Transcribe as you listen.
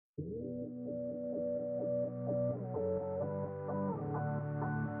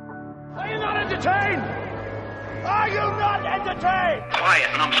entertained? Are you not entertained?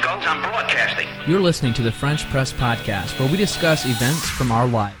 Quiet, numbskulls, I'm broadcasting. You're listening to the French Press Podcast, where we discuss events from our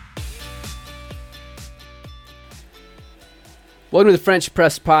lives. Welcome to the French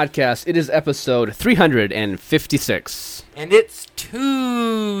Press Podcast. It is episode 356. And it's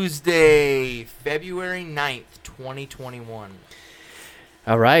Tuesday, February 9th, 2021.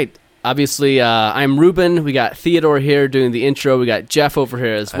 All right. Obviously, I'm Ruben. We got Theodore here doing the intro. We got Jeff over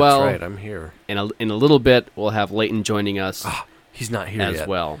here as well. That's right, I'm here. And in a little bit, we'll have Leighton joining us He's not here as yet.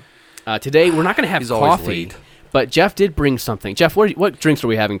 well. Today, we're not going to have He's always coffee, late. but Jeff did bring something. Jeff, what drinks are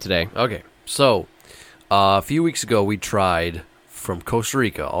we having today? Okay, so a few weeks ago, we tried from Costa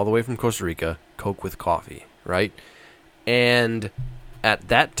Rica, all the way from Costa Rica, Coke with coffee, right? And at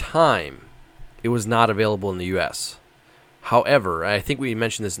that time, it was not available in the U.S. However, I think we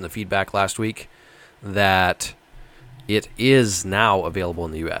mentioned this in the feedback last week, that it is now available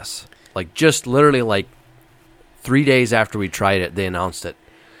in the U.S. Like, just literally like 3 days after we tried it, they announced it.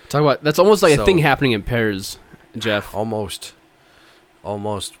 Talk about that's almost like a So- thing happening in pairs, Jeff. Almost.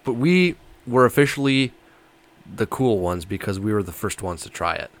 But we were officially the cool ones because we were the first ones to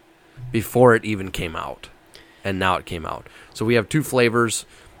try it before it even came out. And now it came out. So we have two flavors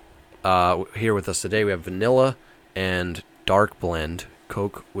here with us today. We have vanilla and dark blend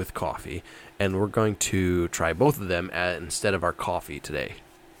Coke with coffee. And we're going to try both of them instead of our coffee today.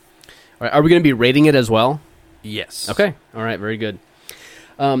 All right, are we going to be rating it as well? Yes. Okay. All right. Very good.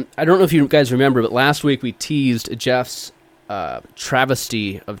 I don't know if you guys remember, but last week we teased Jeff's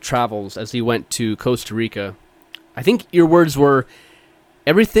travesty of travels as he went to Costa Rica. I think your words were,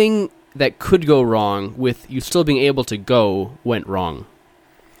 everything that could go wrong with you still being able to go went wrong.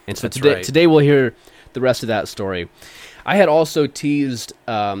 And so That's today, right. today we'll hear the rest of that story. I had also teased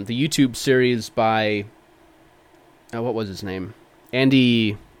the YouTube series by, what was his name?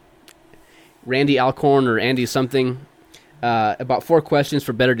 Randy Alcorn or Andy something, about 4 questions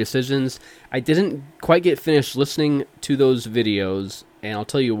for better decisions. I didn't quite get finished listening to those videos, and I'll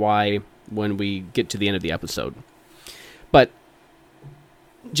tell you why when we get to the end of the episode. But,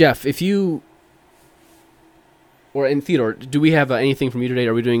 Jeff, and Theodore, do we have anything from you today?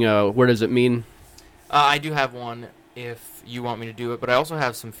 Are we doing Where Does It Mean? I do have one if you want me to do it, but I also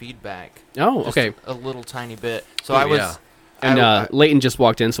have some feedback. Oh, Just okay. a little tiny bit. So Oh, I was... yeah. And Leighton just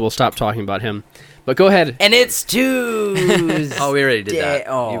walked in, so we'll stop talking about him. But go ahead. And it's Tuesday. Oh, we already did that.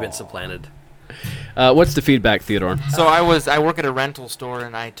 Oh. You've been supplanted. What's the feedback, Theodore? So I work at a rental store,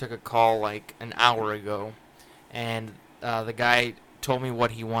 and I took a call like an hour ago, and the guy told me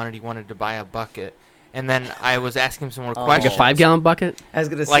what he wanted. He wanted to buy a bucket, and then I was asking him some more Like questions. a 5-gallon bucket? I was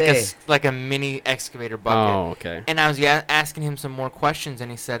gonna like say. like a mini excavator bucket. Oh, okay. And I was asking him some more questions, and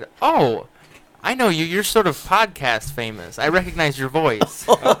he said, "Oh, I know you. You're sort of podcast famous. I recognize your voice."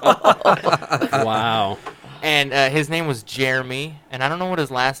 Wow. And his name was Jeremy, and I don't know what his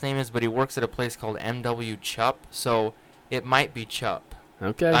last name is, but he works at a place called M.W. Chupp, so it might be Chupp.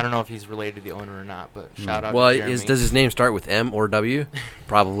 Okay. I don't know if he's related to the owner or not, but shout out Well, to Jeremy. does his name start with M or W?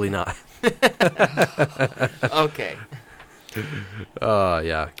 Probably not. Okay.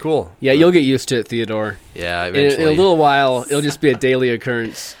 Yeah, cool. Yeah, you'll get used to it, Theodore. Yeah, In eventually. a little while, it'll just be a daily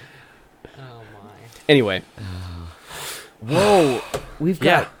occurrence. Oh, my. Anyway, Whoa, we've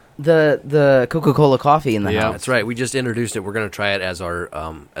got the Coca-Cola coffee in the Yeah. house. That's right. We just introduced it. We're gonna try it as our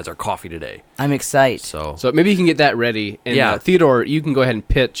coffee today. I'm excited. So maybe you can get that ready. And Yeah. Theodore, you can go ahead and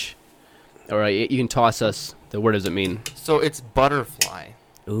pitch. All right, you can toss us the Where Does It Mean? So it's butterfly.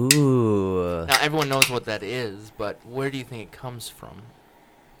 Ooh. Now, everyone knows what that is, but where do you think it comes from?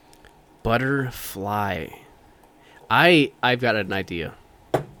 Butterfly. I've got an idea.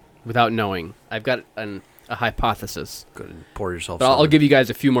 Without knowing. I've got a hypothesis. go ahead and pour yourself. But I'll some. give you guys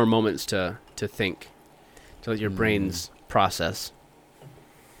a few more moments to think. To let your brains process.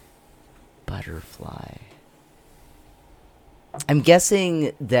 Butterfly. I'm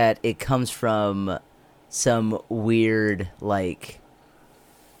guessing that it comes from some weird like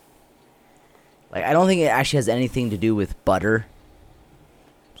I don't think it actually has anything to do with butter.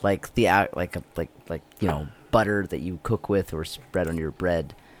 Like butter that you cook with or spread on your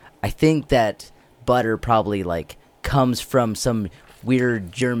bread. I think that butter probably like comes from some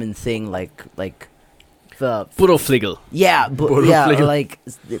weird German thing like the Butterfliegel. yeah, or like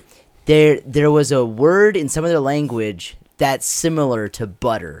there was a word in some other language that's similar to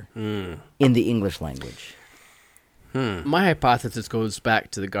butter in the English language. My hypothesis goes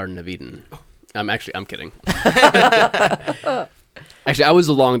back to the Garden of Eden. I'm kidding. Actually, I was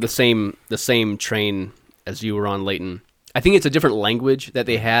along the same train as you were on, Leighton. I think it's a different language that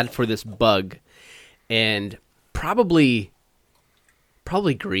they had for this bug, and probably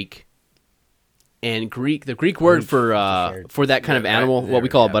Greek. And the Greek word for that kind of animal, what we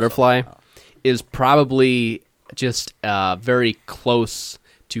call a butterfly, is probably just very close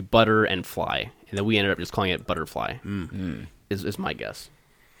to butter and fly, and then we ended up just calling it butterfly. Is my guess.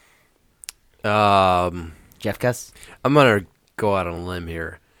 Jeff Gus? I'm gonna go out on a limb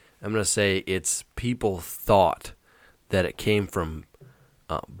here. I'm gonna say it's people thought that it came from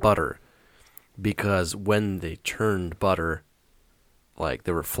butter, because when they turned butter, like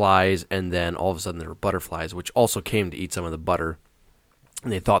there were flies, and then all of a sudden there were butterflies, which also came to eat some of the butter,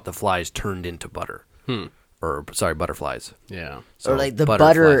 and they thought the flies turned into butter. Or sorry, butterflies. Yeah. Or like the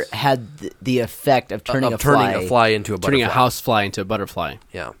butterflies. butter had the effect of turning of a fly. turning a fly into a butterfly. Turning a housefly into a butterfly.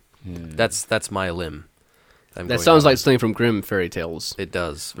 Yeah. That's my limb. That sounds like something from Grimm fairy tales. It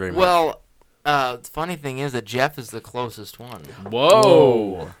does very much. Well, the funny thing is that Jeff is the closest one.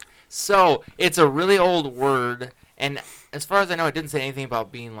 Whoa. So it's a really old word, and as far as I know, it didn't say anything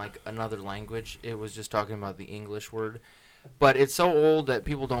about being like another language. It was just talking about the English word. But it's so old that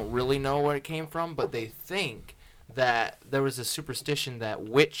people don't really know where it came from, but they think that there was a superstition that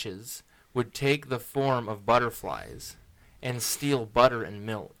witches would take the form of butterflies and steal butter and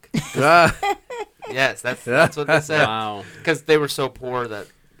milk. Yes, that's what they said. Wow. Because they were so poor that,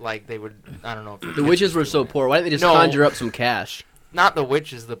 like, they would, I don't know. If The witches were so poor. Why didn't they just conjure up some cash? Not the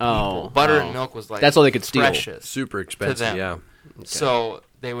witches, the people. Butter and milk was like that's all they could steal. Precious super expensive. them. Yeah. Okay. So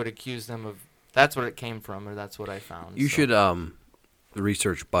they would accuse them of. That's what it came from, or that's what I found. You so. should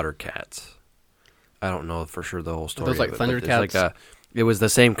research butter cats. I don't know for sure the whole story. those like of it, thunder but it's cats? it was the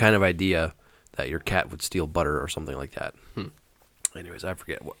same kind of idea that your cat would steal butter or something like that. Anyways, I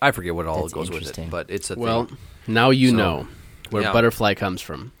forget what all That's goes with interesting. it, but it's a Well, thing. now you So, know where yeah. butterfly comes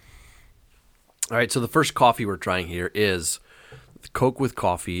from. All right, so the first coffee we're trying here is Coke with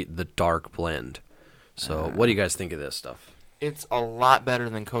coffee, the dark blend. So, what do you guys think of this stuff? It's a lot better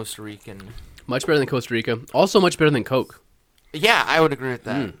than Costa Rican. Much better than Costa Rica. Also much better than Coke. Yeah, I would agree with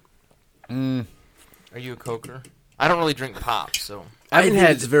that. Are you a Coker? I don't really drink pop, so. I think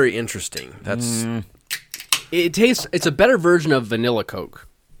it's very interesting. That's It's a better version of vanilla Coke.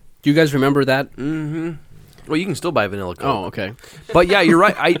 Do you guys remember that? well, you can still buy vanilla Coke. Oh, okay. But yeah, you're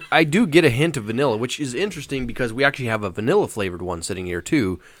right. I do get a hint of vanilla, which is interesting because we actually have a vanilla flavored one sitting here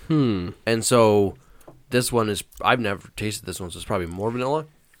too. And so this one is I've never tasted this one, so it's probably more vanilla.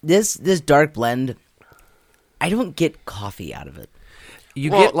 This dark blend, I don't get coffee out of it.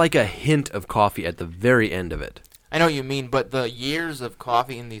 You Well- get like a hint of coffee at the very end of it. I know what you mean, but the years of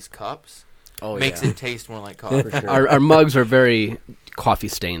coffee in these cups makes it taste more like coffee. Our mugs are very coffee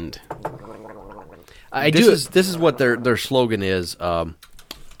stained. This is what their slogan is. All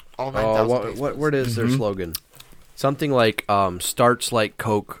 9,000 taste buds. What is their slogan? Something like starts like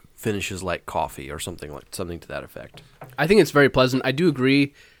Coke, finishes like coffee, or something to that effect. I think it's very pleasant. I do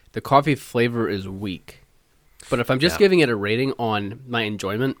agree the coffee flavor is weak. But if I'm just Yeah. giving it a rating on my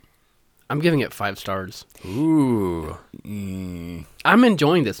enjoyment, I'm giving it 5 stars. Ooh. I'm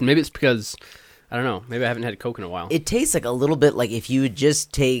enjoying this. Maybe it's because, I don't know, maybe I haven't had Coke in a while. It tastes like a little bit like if you would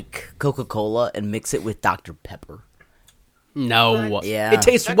just take Coca-Cola and mix it with Dr. Pepper. No. Yeah. It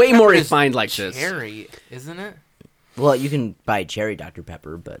tastes Dr. way more Pepper is refined like this. Cherry, isn't it? Well, you can buy cherry Dr.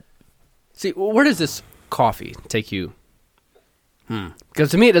 Pepper, but See, where does this coffee take you?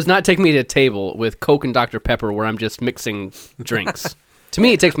 Because to me, it does not take me to a table with Coke and Dr. Pepper where I'm just mixing drinks. To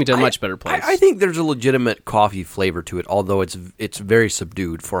me, it takes me to a much better place. I think there's a legitimate coffee flavor to it, although it's very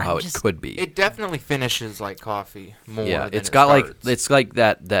subdued for how it could be. It definitely finishes like coffee more. Yeah, than it's it got starts. it's like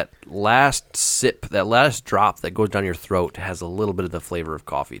that last sip, that last drop that goes down your throat has a little bit of the flavor of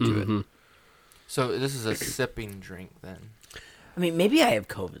coffee to it. So this is a sipping drink then. I mean, maybe I have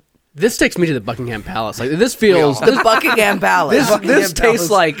COVID. This takes me to the Buckingham Palace. Like this feels. The Buckingham Palace. This tastes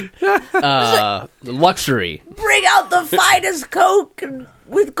like luxury. Bring out the finest Coke and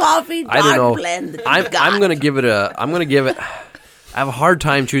with coffee dark I don't know. blend. that I'm you've got. gonna give it I have a hard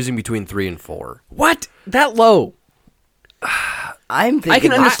time choosing between 3 and 4. What? That low? I'm thinking I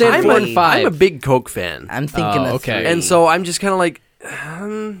can understand I'm 4 a- and 5. I'm a big Coke fan, I'm thinking Oh, of okay. 3. and so I'm just kind of like,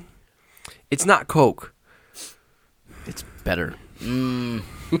 it's not Coke. It's better.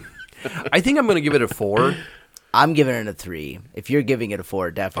 I think I'm gonna give it a 4. I'm giving it a 3. If you're giving it a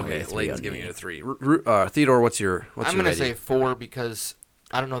 4, definitely Okay, a 3 Layton's on giving me. it a 3. Theodore, what's your I'm gonna rating? say 4 because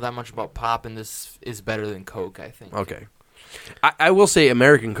I don't know that much about pop, and this is better than Coke. I think. Okay. I will say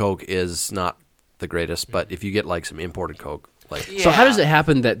American Coke is not the greatest, but if you get like some imported Coke, like So how does Yeah. it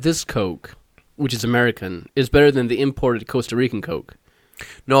happen that this Coke, which is American, is better than the imported Costa Rican Coke?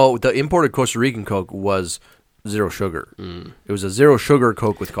 no, the imported Costa Rican Coke was 0 sugar. It was a 0 sugar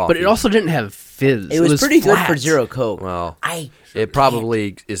Coke with coffee. But it also didn't have fizz. It was pretty good for flat. Zero Coke. Well, I it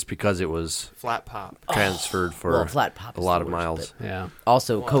probably is because it was Flat pop. transferred for well, flat pop a is lot the of worst, miles. Yeah.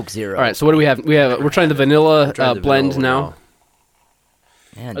 also Coke Zero. All right. So what do we have? We're trying the vanilla Try the blend vanilla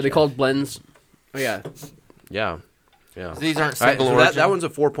now. Man, Are they Jeff. called blends? Oh yeah. Yeah. Yeah. These aren't All right, single so origin. that one's a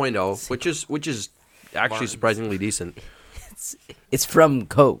 4.0, which is actually surprisingly decent. It's from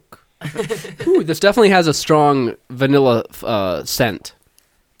Coke. Ooh, this definitely has a strong vanilla scent,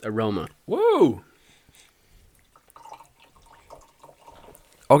 aroma. Whoa.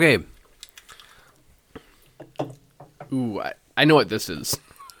 Okay. Ooh, I know what this is.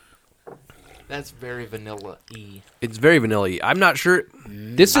 That's very vanilla-y. It's very vanilla-y. I'm not sure.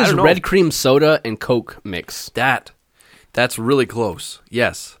 This I is don't know. red cream soda and Coke mix. That's really close.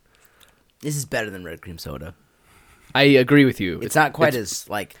 Yes. This is better than red cream soda. I agree with you. It's not quite as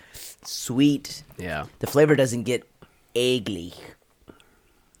like sweet. Yeah. The flavor doesn't get eggy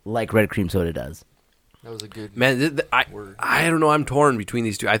like red cream soda does. That was a good Man, word. I don't know. I'm torn between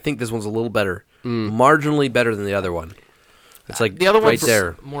these two. I think this one's a little better. Marginally better than the other one. It's like The other right one's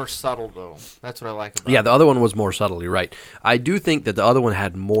there. more subtle, though. That's what I like about Yeah, it. the other one was more subtle. You're right. I do think that the other one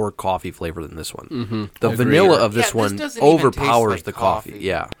had more coffee flavor than this one. Mm-hmm. The vanilla of this one doesn't even overpowers taste like the coffee.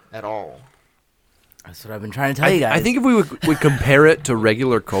 Yeah. At all. That's what I've been trying to tell you guys. I think if we would compare it to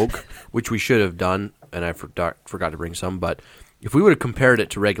regular Coke, which we should have done, and I forgot to bring some, but if we would have compared it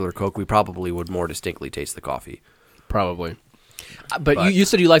to regular Coke, we probably would more distinctly taste the coffee. Probably. But you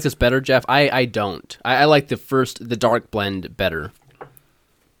said you like this better, Jeff. I don't. I like the dark blend better.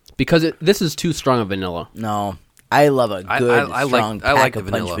 Because this is too strong of vanilla. No, I love a good I strong like pack the of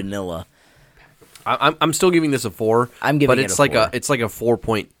punch vanilla. vanilla. I'm still giving this a 4. I'm giving but it it's a like 4. it's like a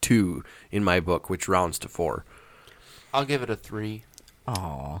 4.2 in my book, which rounds to 4. I'll give it a 3.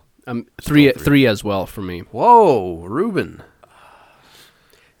 Aw. Three as well for me. Whoa, Ruben.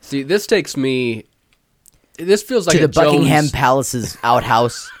 See, this takes me. This feels like To a the Buckingham Jones- Palace's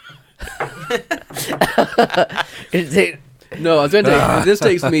outhouse. No, I was going to say this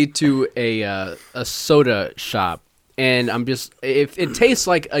takes me to a soda shop, and I'm just if it tastes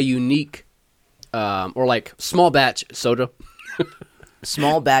like a unique or like small batch soda,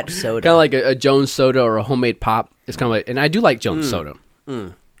 Small batch soda. kind of like a Jones soda or a homemade pop. It's kind of like, and I do like Jones soda,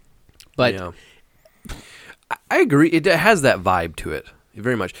 but Yeah. I agree. It has that vibe to it,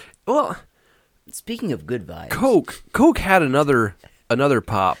 very much. Well, Speaking of good vibes. Coke had another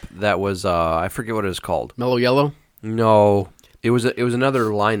pop that was I forget what it was called. Mellow Yellow. No, it was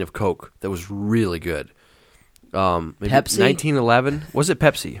another line of Coke that was really good. Maybe Pepsi? 1911 was it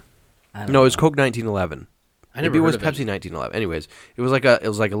Pepsi? I don't No, it was know. Coke 1911. I never Maybe it was heard of Pepsi 1911. Anyways, it was like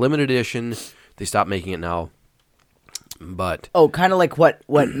a limited edition. They stopped making it now, but Oh, kind of like what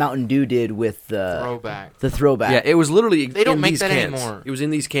Mountain Dew did with the Throwback. throwback. yeah, it was literally They don't in make these that cans. anymore. It was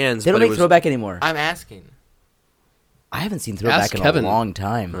in these cans. They don't but it make was, throwback anymore. I'm asking. I haven't seen throwback Ask in Kevin. a long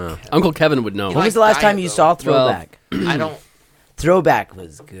time. Uncle Kevin would know. You When like was the last diet, time you though. saw throwback? I don't. Throwback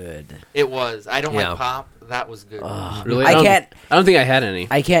was good. It was. I don't Yeah. like pop. That was good. Really, I don't- can't- I don't think I had any.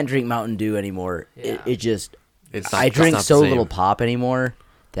 I can't drink Mountain Dew anymore. Yeah. It just It's I it's drink not the so same. little pop anymore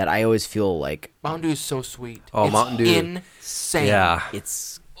that I always feel like Mountain Dew is so sweet. Oh, It's Mountain Dew. insane. Yeah,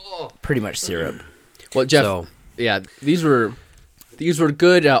 it's pretty much syrup. Well, Jeff, So- yeah, these were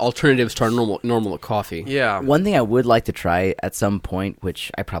good alternatives to our normal coffee. yeah. One thing I would like to try at some point,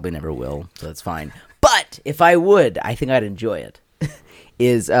 which I probably never will, so that's fine. But if I would, I think I'd enjoy it.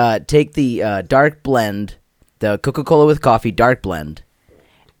 Is take the dark blend, the Coca-Cola with coffee dark blend,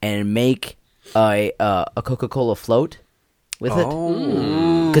 and make a Coca-Cola float with it.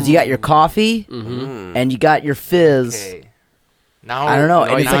 Because you got your coffee and you got your fizz. Okay. Now I don't know,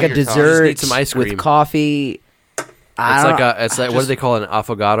 now and it's you're like a talking. dessert need some ice with cream. coffee. It's like what do they call it, an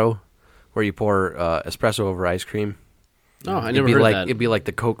affogato, where you pour espresso over ice cream. Oh, I It'd never be heard like of that. it'd be like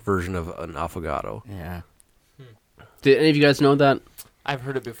the Coke version of an affogato. Yeah. Did any of you guys know that, I've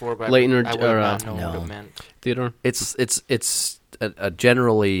heard it before, but Leighton I would or, not know no. what it meant. Theodore? It's a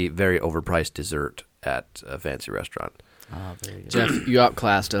generally very overpriced dessert at a fancy restaurant. Oh, very good. Jeff, you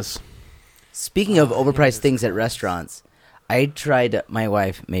outclassed us. Speaking of overpriced things at restaurants, I tried. My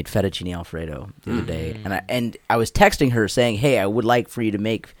wife made fettuccine alfredo the other day, and I was texting her saying, "Hey, I would like for you to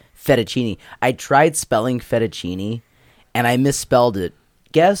make fettuccine." I tried spelling fettuccine, and I misspelled it.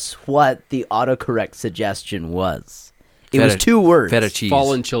 Guess what? The autocorrect suggestion was. It was 2 words. Feta cheese.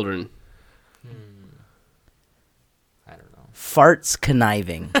 Fallen children. I don't know. Farts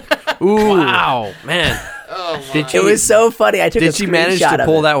conniving. Ooh, Wow. man. Oh my. It was so funny. I took a Did she manage screenshot to of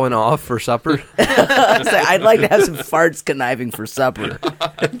pull it. that one off for supper? I was like, I'd like to have some farts conniving for supper.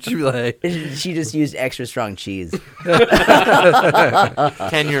 She'd be like, She just used extra strong cheese.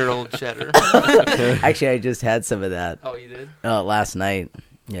 10-year-old cheddar. Actually, I just had some of that Oh, you did? last night.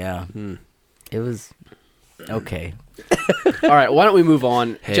 Yeah. It was okay. All right, why don't we move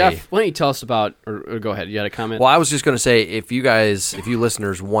on? Hey. Jeff, why don't you tell us about, or go ahead, you had a comment? well, I was just going to say, if you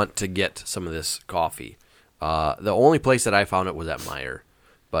listeners want to get some of this coffee, the only place that I found it was at Meijer,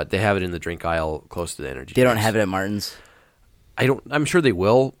 but they have it in the drink aisle close to the energy. They don't drinks. have it at Martin's. I'm sure they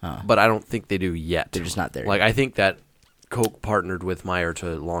will, but I don't think they do yet. They're just not there Like, yet. I think that Coke partnered with Meijer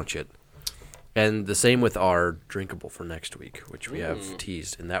to launch it. And the same with our drinkable for next week, which we have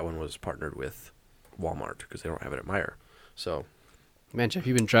teased, and that one was partnered with Walmart because they don't have it at Meijer. So Man, Jeff,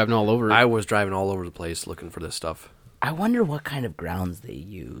 you've been driving all over. I was driving all over the place looking for this stuff. I wonder what kind of grounds they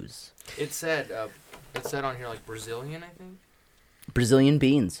use. It said on here like Brazilian, I think. Brazilian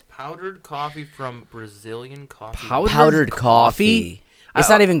beans. Powdered coffee from Brazilian coffee. Powdered coffee. It's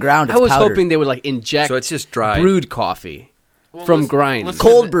not even ground. It's I was powdered. hoping they would like inject So it's just dry. brewed coffee Well, from listen- grind. listen to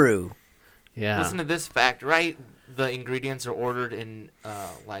cold thi- brew. Yeah. Listen to this fact, right? The ingredients are ordered in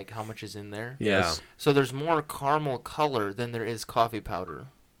like how much is in there. Yeah. So there's more caramel color than there is coffee powder.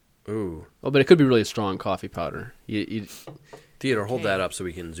 Ooh. Oh, but it could be really strong coffee powder. Theodore, hold that up so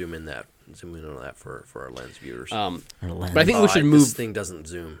we can zoom in on that for our lens viewers. But I think we should This move. thing doesn't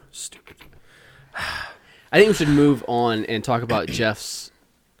zoom. Stupid. I think we should move on and talk about Jeff's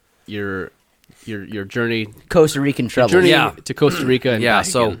your journey Costa Rican trouble. journey Yeah. to Costa Rica. And Yeah, back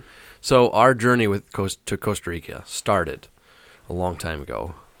again. so our journey to Costa Rica started a long time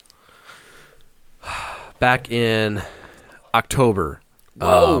ago. Back in October,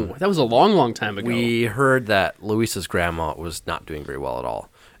 Whoa, that was a long time ago. we heard that Luisa's grandma was not doing very well at all.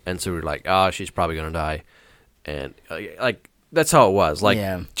 And so we were like, she's probably going to die. And like that's how it was. Like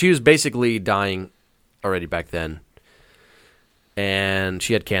Yeah. she was basically dying already back then. And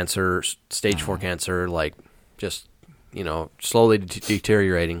she had cancer, stage 4 cancer, like just, slowly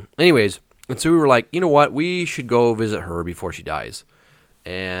deteriorating. Anyways, and so we were like, you know what? We should go visit her before she dies.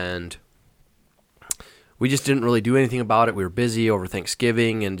 And we just didn't really do anything about it. We were busy over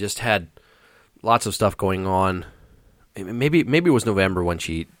Thanksgiving and just had lots of stuff going on. Maybe it was November when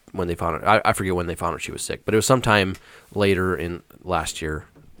they found her. I forget when they found out she was sick, but it was sometime later in last year,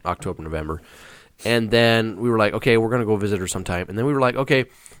 October, November. And then we were like, okay, we're going to go visit her sometime. And then we were like, okay,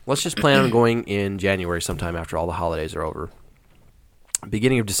 let's just plan on going in January sometime after all the holidays are over.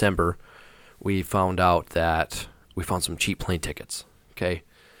 Beginning of December, we found out that we found some cheap plane tickets, okay,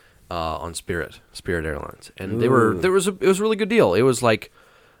 on Spirit Airlines. And it was a really good deal. It was like,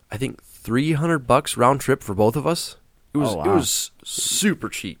 I think $300 round trip for both of us. It was super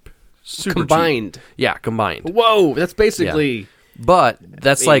cheap. Super combined. cheap. Yeah, combined. Whoa, that's basically. But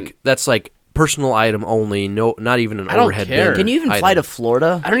that's mean- like personal item only. No, not even an I don't overhead care. bin. Can you even fly to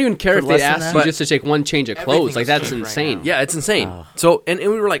Florida? I don't even care For if they less than asked that? you just to take one change of clothes. Everything Like is that's cheap right insane. now. Yeah, it's insane. So and we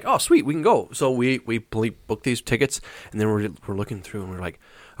were like, oh sweet, we can go. So we booked these tickets, and then we're looking through, and we're like,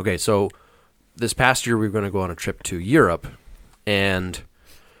 okay, so this past year we were going to go on a trip to Europe, and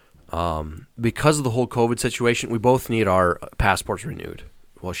because of the whole COVID situation, we both need our passports renewed.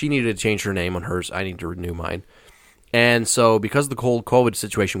 Well, she needed to change her name on hers. I need to renew mine. And so because of the whole COVID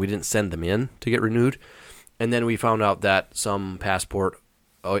situation, we didn't send them in to get renewed. And then we found out that some passport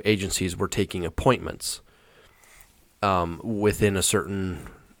agencies were taking appointments within a certain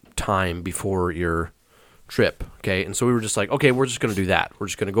time before your trip. Okay, and so we were just like, okay, we're just going to do that. We're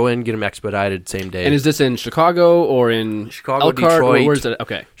just going to go in, get them expedited same day. And is this in Chicago or in Chicago, Elkhart, Detroit. Or where's it?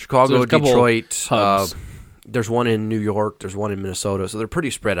 Okay, Chicago, So there's a couple Detroit. hubs. There's one in New York. There's one in Minnesota. So they're pretty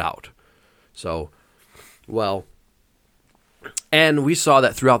spread out. So, well, and we saw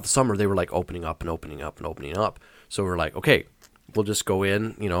that throughout the summer they were like opening up and opening up and opening up. So we're like, okay, we'll just go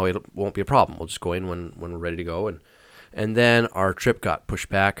in. It won't be a problem. We'll just go in when we're ready to go. And then our trip got pushed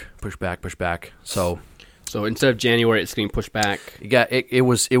back. So instead of January, it's getting pushed back. it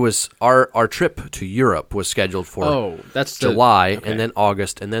was our trip to Europe was scheduled for that's July, okay. and then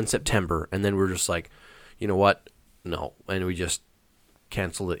August, and then September, and then we're just like, you know what? No, and we just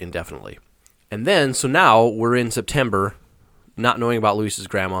canceled it indefinitely. And then so now we're in September, not knowing about Luis's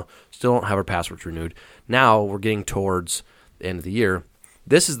grandma, still don't have our passports renewed. Now we're getting towards the end of the year.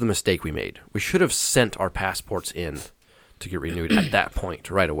 This is the mistake we made. We should have sent our passports in to get renewed at that point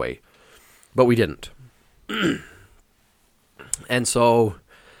right away, but we didn't. And so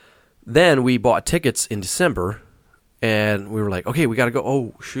then we bought tickets in December, and we were like, okay, we got to go.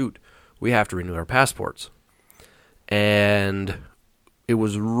 Oh, shoot. We have to renew our passports. And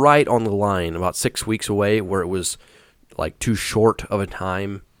right on the line, about 6 weeks away, where it was like too short of a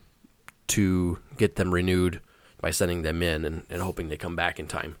time to get them renewed by sending them in and hoping they come back in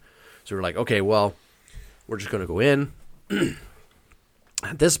time. So we're like, okay, well, we're just going to go in.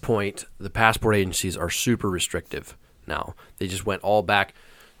 At this point, the passport agencies are super restrictive now. They just went all back.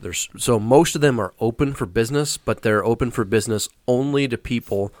 So most of them are open for business, but they're open for business only to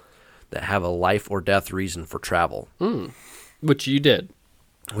people that have a life or death reason for travel. Which you did.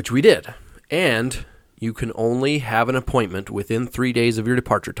 Which we did. And you can only have an appointment within 3 days of your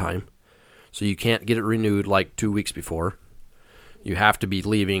departure time. So you can't get it renewed like 2 weeks before. You have to be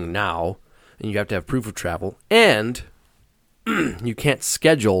leaving now, and you have to have proof of travel. And you can't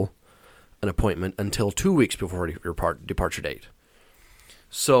schedule an appointment until 2 weeks before your departure date.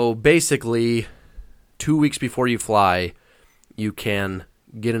 So basically, 2 weeks before you fly, you can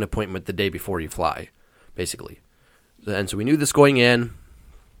get an appointment the day before you fly, basically. And so we knew this going in.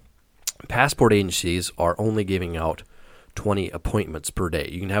 Passport agencies are only giving out 20 appointments per day.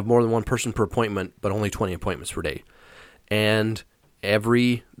 You can have more than one person per appointment, but only 20 appointments per day. And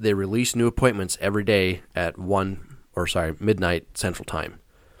they release new appointments every day at midnight Central Time.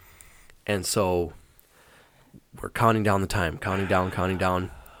 And so we're counting down the time, counting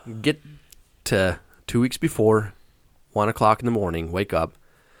down. Get to 2 weeks before, 1 o'clock in the morning, wake up,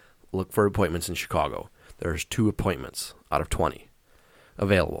 look for appointments in Chicago. There's 2 appointments out of 20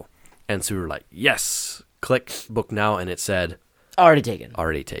 available. And so we were like, yes, click, book now, and it said... Already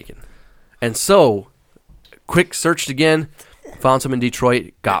taken. And so, quick searched again, found some in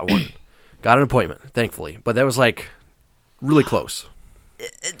Detroit, got one. Got an appointment, thankfully. But that was like really close.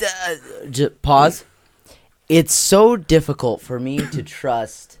 Pause. It's so difficult for me to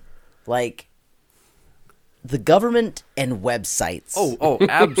trust, like, the government and websites. Oh,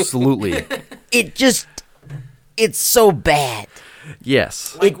 absolutely. It's so bad.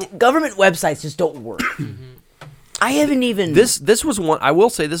 Yes. Government websites just don't work. I haven't even... This was one... I will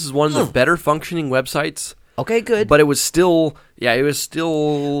say this is one of the better functioning websites. Okay, good. But it was still... Yeah, it was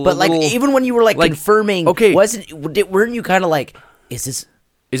still... But, like, even when you were, like confirming... Okay. Weren't you kind of like, is this...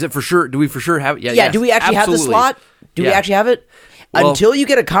 Is it for sure? Do we for sure have it? Yeah, Yeah, yes, do we actually absolutely. have the slot? Do we actually have it? Well, Until you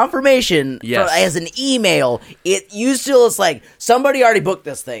get a confirmation as an email, it's like, somebody already booked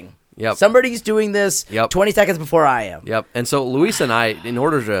this thing. Yep. Somebody's doing this 20 seconds before I am. Yep. And so Luisa and I, in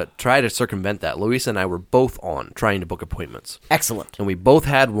order to try to circumvent that, Luisa and I were both on trying to book appointments. Excellent. And we both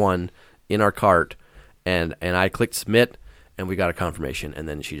had one in our cart, and I clicked submit, and we got a confirmation, and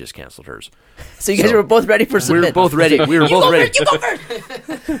then she just canceled hers. So you guys were both ready for submit. We were both ready. We were both ready. You go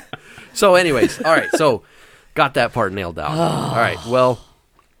first. So anyways, all right. So got that part nailed down. All right. Well,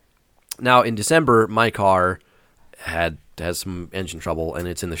 now in December, my car has some engine trouble, and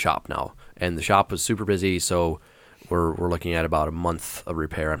it's in the shop now. And the shop was super busy, so we're looking at about a month of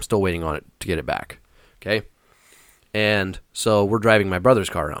repair. I'm still waiting on it to get it back. Okay? And so we're driving my brother's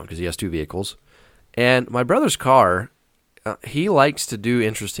car around because he has 2 vehicles. And my brother's car, he likes to do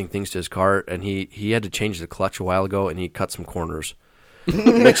interesting things to his car, and he had to change the clutch a while ago, and he cut some corners,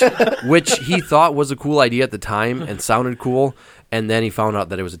 which he thought was a cool idea at the time and sounded cool, and then he found out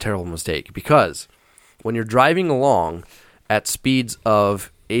that it was a terrible mistake because when you're driving along at speeds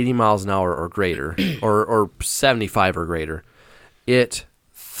of 80 miles an hour or greater, or 75 or greater, it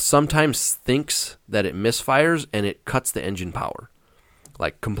sometimes thinks that it misfires and it cuts the engine power,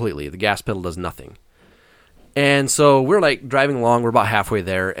 like completely. The gas pedal does nothing. And so we're like driving along, we're about halfway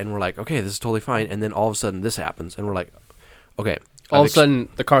there, and we're like, okay, this is totally fine. And then all of a sudden this happens, and we're like, okay. All of a sudden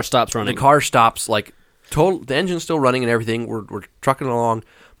the car stops running. The car stops, like, the engine's still running and everything. We're trucking along,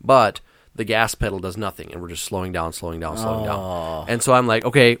 but the gas pedal does nothing, and we're just slowing down. And so I'm like,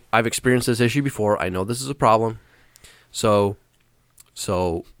 okay, I've experienced this issue before. I know this is a problem. So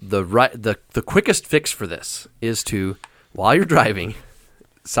the quickest fix for this is to, while you're driving,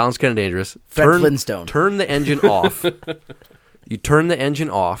 sounds kind of dangerous. Flintstone. Turn the engine off. You turn the engine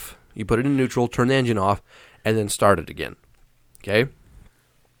off. You put it in neutral, turn the engine off, and then start it again. Okay?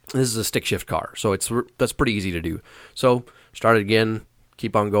 This is a stick shift car, so that's pretty easy to do. So start it again,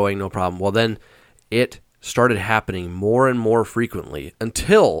 keep on going, no problem. Well, then it started happening more and more frequently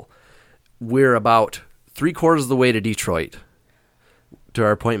until we're about 3/4 of the way to Detroit to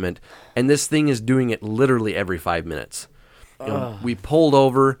our appointment, and this thing is doing it literally every 5 minutes. We pulled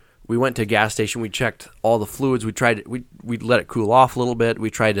over. We went to a gas station. We checked all the fluids. We tried. We let it cool off a little bit. We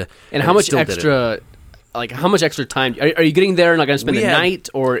tried to. And how much extra? Like, how much extra time? Are you getting there and not going to spend the night?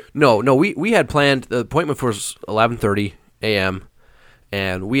 Or No, we had planned, the appointment was 11:30 a.m.,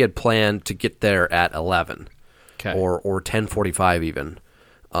 and we had planned to get there at 11, okay, or 10:45 even.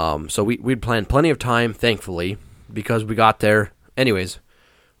 So we'd planned plenty of time, thankfully, because we got there Anyways,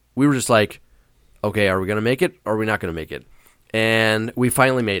 we were just like, okay, are we going to make it or are we not going to make it? And we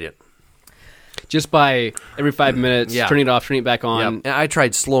finally made it. Just by every 5 minutes, Yeah. turning it off, turning it back on. And I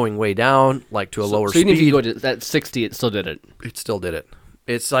tried slowing way down, like to a lower So even speed. if you go to that 60, it still did it. It still did it.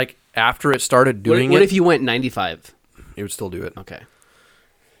 It's like after it started doing What it, if you went 95? it would still do it. Okay.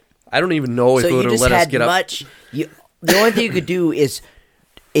 I don't even know if So it you would have just let us had get up. much. The only thing you could do is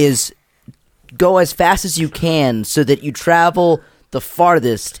go as fast as you can so that you travel the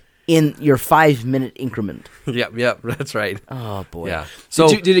farthest in your 5-minute increment. Yep, that's right. Oh boy. Yeah. So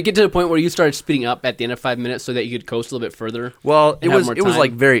Did it get to the point where you started speeding up at the end of 5 minutes so that you could coast a little bit further? well, it and have was more it was time?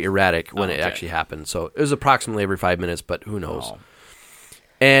 like very erratic when it okay. actually happened. So it was approximately every 5 minutes, but who knows? Oh.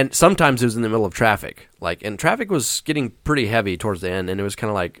 And sometimes it was in the middle of traffic. And traffic was getting pretty heavy towards the end, and it was kind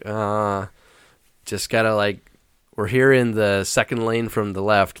of like, just gotta like, we're here in the second lane from the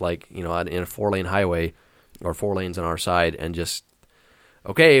left, like, in a 4-lane highway, or 4 lanes on our side, and just,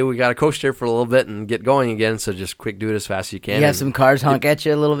 okay, we gotta coast here for a little bit and get going again, so just quick do it as fast as you can. You have And some cars honk at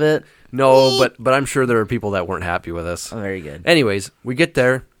you a little bit. no, but I'm sure there are people that weren't happy with us. Oh, very good. Anyways, we get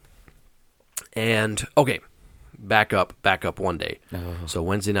there, and okay, back up one day. So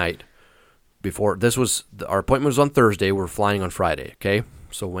Wednesday night, before this was our appointment was on Thursday. We're flying on Friday. Okay,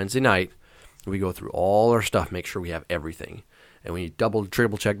 so Wednesday night, we go through all our stuff, make sure we have everything, and we double,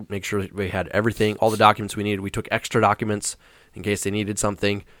 triple check, make sure we had everything, all the documents we needed. We took extra documents in case they needed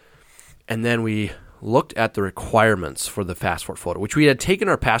something, and then we looked at the requirements for the passport photo, which we had taken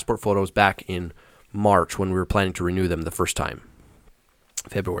our passport photos back in March when we were planning to renew them the first time,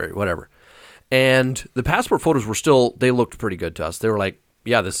 February, whatever. And the passport photos were still, they looked pretty good to us. They were like,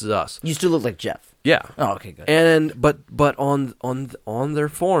 yeah, this is us. You still look like Jeff. Yeah. Oh, okay, good. And but on their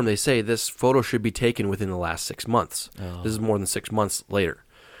form they say this photo should be taken within the last 6 months. This is more than 6 months later.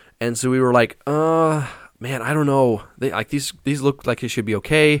 And so we were like, man, I don't know. They like these look like it should be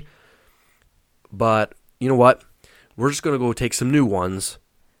okay. But you know what? We're just going to go take some new ones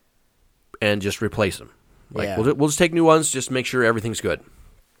and just replace them. Like Yeah. we'll just take new ones, just make sure everything's good.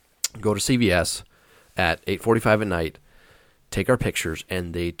 Go to CVS at 8:45 at night, take our pictures,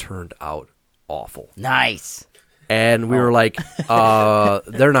 and they turned out awful. Nice. And we were like,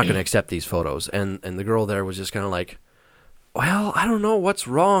 they're not going to accept these photos. And the girl there was just kind of like, well, I don't know what's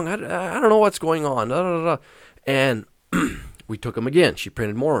wrong. I don't know what's going on. Da, da, da, da. And we took them again. She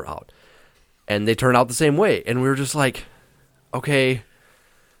printed more out. And they turned out the same way. And we were just like, okay,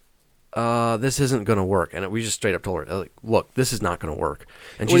 this isn't going to work. And we just straight up told her, like, look, this is not going to work.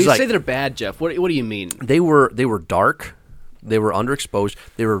 And When she's you like, say they're bad, Jeff, what do you mean? they were dark. They were underexposed.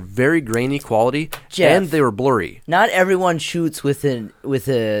 They were very grainy quality, Jeff. and they were blurry. Not everyone shoots with a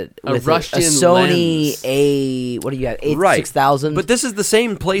rushed-in Sony lens. A. What do you have? Right. 6000. But this is the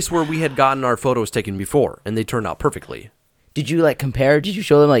same place where we had gotten our photos taken before, and they turned out perfectly. Did you compare? Did you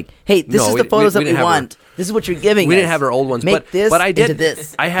show them hey, this No, is we- the photos we that we didn't have want. This is what you're giving. We us. didn't have our old ones, Make this but I did. into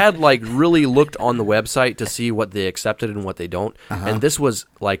this. I had really looked on the website to see what they accepted and what they don't, and this was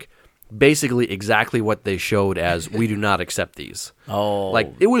basically exactly what they showed as we do not accept these. Oh,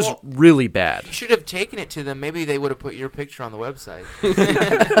 It was really bad. You should have taken it to them. Maybe they would have put your picture on the website.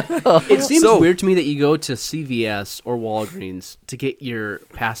 It seems So- weird to me that you go to CVS or Walgreens to get your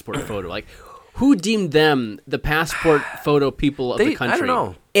passport photo. Like, who deemed them the passport photo people of the country? I don't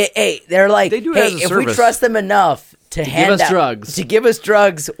know. Hey, they're like, They do it hey, as a if we service. trust them enough to hand us out, drugs. to give us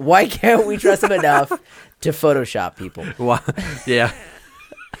drugs, why can't we trust them enough to Photoshop people? Well, yeah.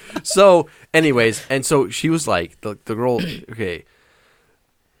 So, anyways, and so she was like, the girl, okay,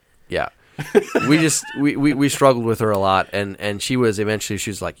 yeah. We struggled with her a lot, and she was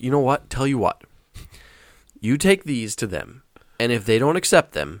like, you know what? Tell you what, you take these to them, and if they don't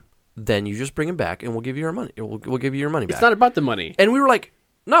accept them, then you just bring them back, and we'll give you our money. We'll give you your money back. It's not about the money. And we were like,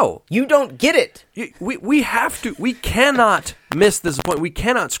 no, You don't get it. we have to. We cannot miss this appointment. We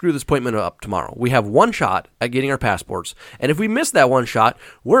cannot screw this appointment up tomorrow. We have one shot at getting our passports, and if we miss that one shot,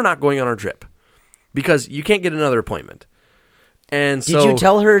 we're not going on our trip because you can't get another appointment. And Did so you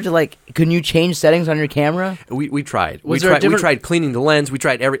tell her to can you change settings on your camera? we tried. Was there a We different- tried cleaning the lens. We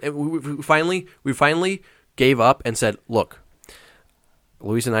tried we finally gave up and said, look,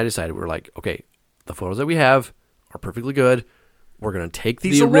 Luis and I decided, we were like, okay, the photos that we have are perfectly good. We're going to take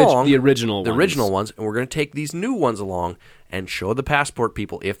these The along. original ones. And we're going to take these new ones along and show the passport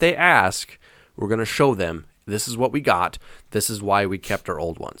people. If they ask, we're going to show them, this is what we got. This is why we kept our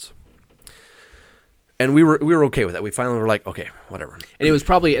old ones. And we were okay with that. We finally were like, okay, whatever. And it was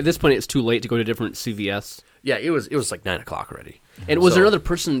probably, at this point, it's too late to go to different CVS. Yeah, it was like 9 o'clock already. And was So- there another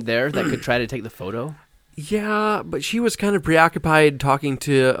person there that could try to take the photo? Yeah, but she was kind of preoccupied talking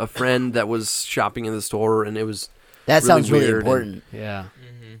to a friend that was shopping in the store, and it was That sounds really weird, important. Yeah.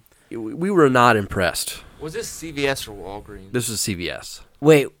 We were not impressed. Was this CVS or Walgreens? This was CVS.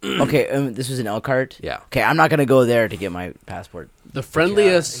 Wait, okay, this was in Elkhart? Yeah. Okay, I'm not going to go there to get my passport. The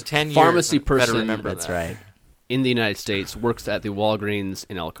friendliest in 10 years, pharmacy I better person remember That's that. right. in the United States works at the Walgreens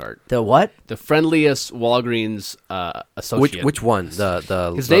in Elkhart. The what? The friendliest Walgreens associate. Which one?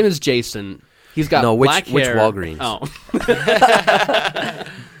 The His name is Jason. He's got No, which- black which hair. Walgreens? Oh,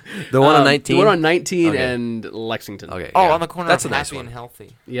 the one on 19. The one on 19 Okay. and Lexington. Okay. Oh, yeah. on the corner That's of a nice Happy one. and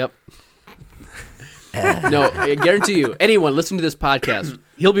Healthy. Yep. No, I guarantee you, anyone listening to this podcast,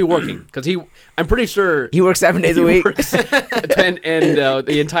 he'll be working because I'm pretty sure He works 7 days a he week. works, and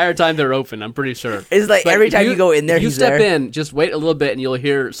the entire time they're open. I'm pretty sure. It's like But every if time you go in there, if you he's step there. in, just wait a little bit, and you'll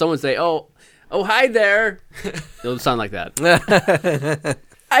hear someone say, "Oh, hi there." It'll sound like that.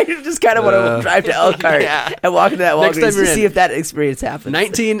 I just kind of want to drive to Elkhart and walk into that Next time Walgreens you're to in. see if that experience happens.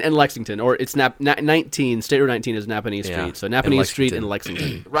 19 and Lexington, or it's 19. State Road 19 is Napanee Yeah. Street, so And Napanee Street Lexington. and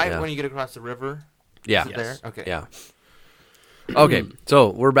Lexington. Right Yeah. when you get across the river. Yeah. Is it there? Okay. Yeah. Okay, so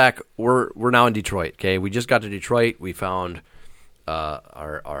we're back. We're now in Detroit. Okay, we just got to Detroit. We found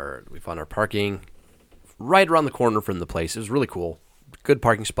our parking right around the corner from the place. It was really cool. Good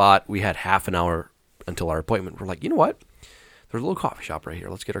parking spot. We had half an hour until our appointment. We're like, you know what? There's a little coffee shop right here.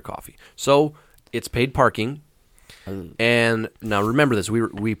 Let's get our coffee. So it's paid parking. And now remember this.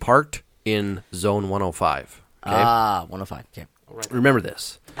 We parked in zone 105. Okay? 105. Okay. Remember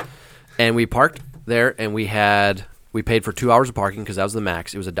this. And we parked there, and we paid for 2 hours of parking because that was the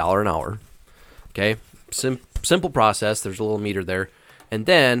max. It was $1 an hour. Okay, simple process. There's a little meter there, and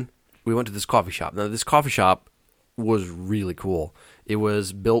then we went to this coffee shop. Now this coffee shop was really cool. It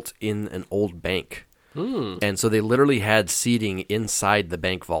was built in an old bank, and so they literally had seating inside the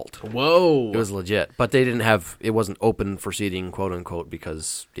bank vault. Whoa. It was legit, but they didn't have. It wasn't open for seating, quote unquote,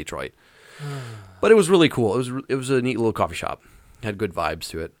 because Detroit. But it was really cool. It was a neat little coffee shop. Had good vibes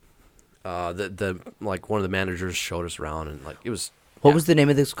to it. The one of the managers showed us around, and it was. What was the name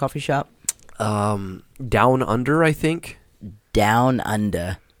of this coffee shop? Down Under, I think. Down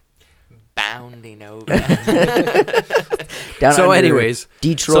Under. Bounding over. Down So, Under, anyways,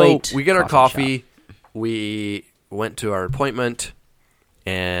 Detroit. So we get our shop. coffee. We went to our appointment,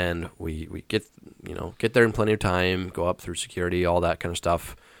 and we get there in plenty of time. Go up through security, all that kind of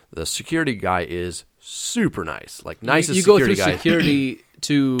stuff. The security guy is super nice, nicest you go security through guy. security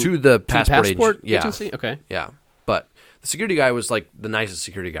to the passport agency? Yeah. Okay. Yeah, but the security guy was the nicest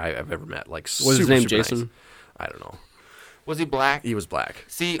security guy I've ever met. Was his name Jason? Nice. I don't know. Was he black? He was black.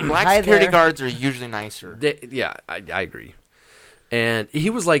 See, black Hi security there. guards are usually nicer. I agree. And he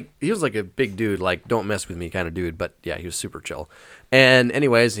was like a big dude, don't mess with me kind of dude. But yeah, he was super chill. And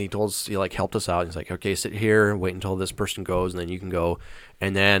anyways, he told us, he helped us out. He's like, okay, sit here, wait until this person goes, and then you can go.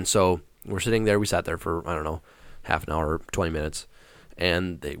 And then so we're sitting there. We sat there for I don't know, half an hour, 20 minutes,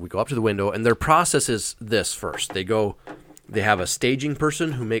 and we go up to the window. And their process is this: first, they have a staging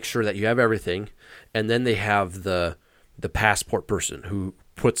person who makes sure that you have everything, and then they have the passport person who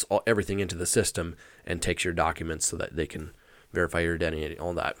puts everything into the system and takes your documents so that they can verify your identity,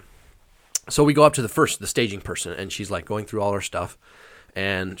 all that. So we go up to the staging person, and she's going through all our stuff,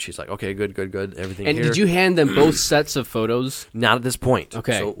 and she's like, okay, good, everything And here. did you hand them both sets of photos? Not at this point.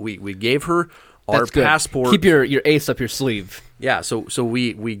 Okay. So we gave her our That's good. passport. Keep your ace up your sleeve. Yeah, so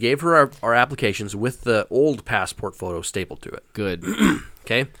we gave her our applications with the old passport photo stapled to it. Good.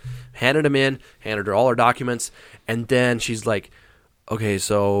 Okay, handed them in, handed her all our documents, and then she's like, okay,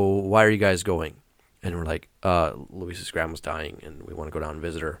 so why are you guys going? And we're like, Louisa's grandma's dying, and we want to go down and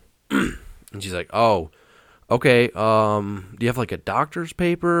visit her. And she's like, oh, okay, do you have a doctor's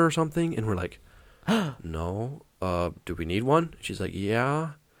paper or something? And we're like, no, do we need one? She's like,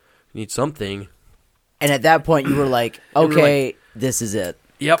 yeah, we need something. And at that point, you were like, And we were okay, this is it.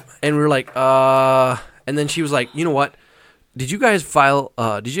 Yep. And we were like, and then she was like, you know what? Did you guys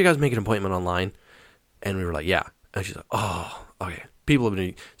make an appointment online? And we were like, yeah. And she's like, oh, okay. People have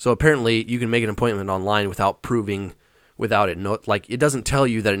been, so apparently you can make an appointment online without it. It doesn't tell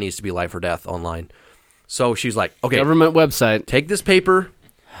you that it needs to be life or death online. So she's like, okay, Government website. take this paper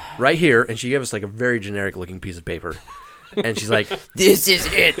right here. And she gave us a very generic looking piece of paper. And she's like, This is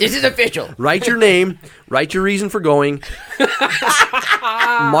it. This is official. write your name, write your reason for going,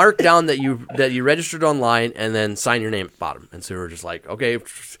 mark down that you registered online, and then sign your name at the bottom. And so we're just like, okay,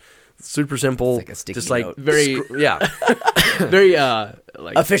 super simple, It's like a sticky just note. Very, yeah, very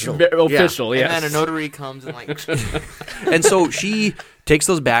Official. Official, yes. And then a notary comes and And so she takes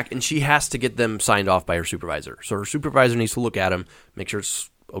those back, and she has to get them signed off by her supervisor. So her supervisor needs to look at them, make sure it's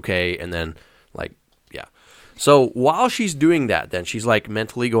okay, and then yeah. So while she's doing that, then she's like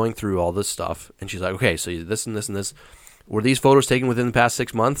mentally going through all this stuff, and she's like, okay, so this and this and this. Were these photos taken within the past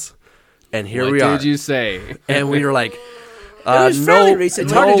 6 months? And here What we are. did you say? And we were like, was fairly recent.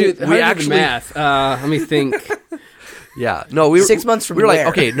 It's hard to do. we We actually, math. Let me think. yeah, no, we were 6 months from we were where?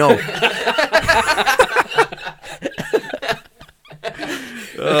 like, okay, no.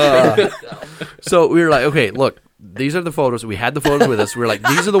 So we were like, okay, look, these are the photos. We had the photos with us. We were like,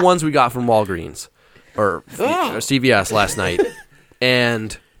 these are the ones we got from Walgreens or CVS last night,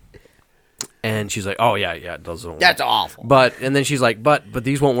 and she's like, oh yeah, those don't work. That's awful. And then she's like, but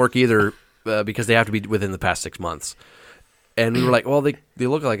these won't work either because they have to be within the past 6 months. And we were like, well, they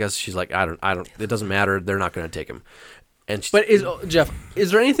look like us. She's like, I don't. It doesn't matter. They're not going to take them. And But Jeff,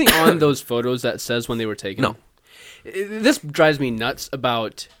 is there anything on those photos that says when they were taken? No. This drives me nuts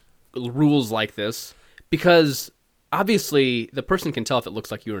about rules like this because obviously the person can tell if it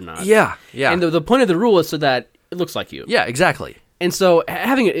looks like you or not. yeah. And the point of the rule is so that it looks like you. Yeah, exactly. And so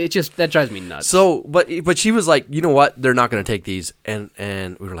having it just that drives me nuts. So, but she was like, you know what? They're not going to take these, and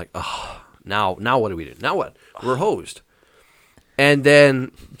we were like, oh, now what do we do? Now what? We're hosed. And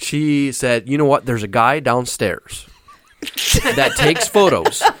then she said, you know what? There's a guy downstairs that takes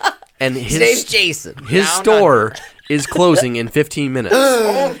photos, and His name's Jason. his store is closing in 15 minutes.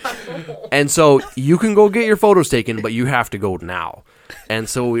 And so you can go get your photos taken, but you have to go now. And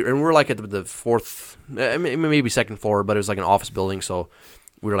so we're like at the fourth, maybe second floor, but it was like an office building. So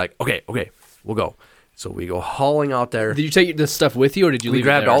we were like, okay, we'll go. So we go hauling out there. did you take this stuff with you, or did you We leave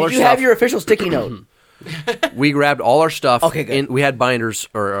grabbed it there? all our Did you stuff. have your official sticky note? We grabbed all our stuff. Okay, good. We had binders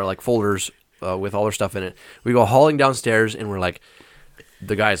or like folders with all our stuff in it. We go hauling downstairs, and we're like,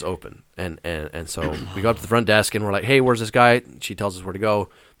 the guy's open. And so we go up to the front desk, and we're like, hey, where's this guy? She tells us where to go.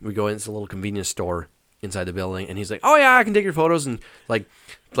 We go into a little convenience store inside the building, and he's like, oh, yeah, I can take your photos, and like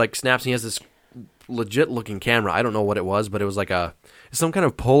snaps, and he has this legit-looking camera. I don't know what it was, but it was like some kind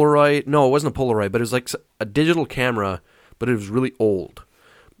of Polaroid. No, it wasn't a Polaroid, but it was like a digital camera, but it was really old.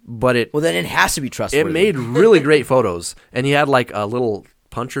 But Well, then it has to be trustworthy. it made really great photos, and he had like a little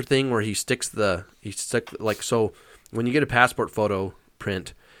puncher thing where he sticks so when you get a passport photo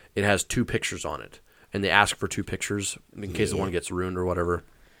print, it has 2 pictures on it, and they ask for 2 pictures in case the one gets ruined or whatever.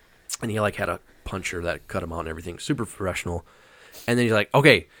 And he like had a puncher that cut them out and everything, super professional. And then he's like,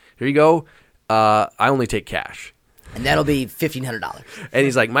 okay, here you go. I only take cash. And that'll be $1,500. And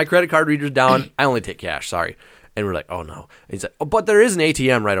he's like, my credit card reader's down. I only take cash. Sorry. And we're like, oh, no. And he's like, oh, but there is an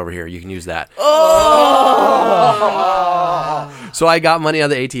ATM right over here. You can use that. Oh! So I got money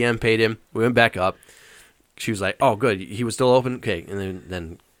out of the ATM, paid him. We went back up. She was like, oh, good. He was still open. Okay. And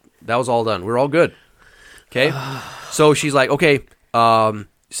then that was all done. We were all good. Okay. So she's like, okay,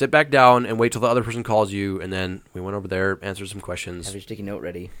 sit back down and wait till the other person calls you. And then we went over there, answered some questions. Have your sticky note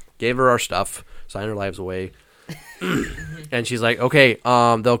ready. Gave her our stuff, signed her lives away. And she's like, okay,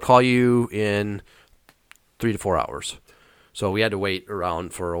 they'll call you in 3 to 4 hours. So we had to wait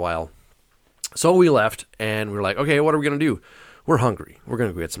around for a while. So we left, and we were like, okay, what are we going to do? We're hungry. We're going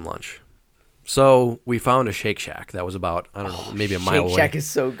to go get some lunch. So we found a Shake Shack that was about, I don't know, maybe a mile away. Shake Shack is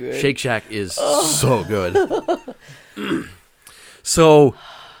so good. Shake Shack is so good. So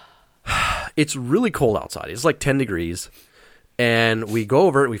it's really cold outside. It's like 10 degrees. And we go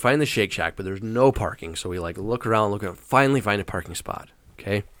over it, we find the Shake Shack, but there's no parking. So we like look around, finally find a parking spot.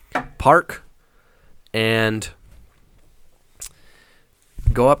 Okay? Park and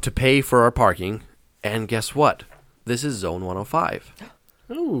go up to pay for our parking. And guess what? This is Zone 105.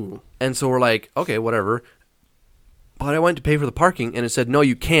 Ooh. And so we're like, okay, whatever. But I went to pay for the parking, and it said, no,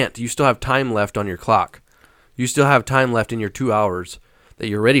 you can't. You still have time left on your clock. You still have time left in your 2 hours that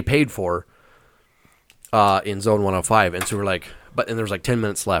you're already paid for in Zone 105. And so we're like, and there was like 10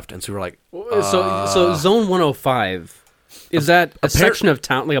 minutes left. And so we're like, So Zone 105, is that a section of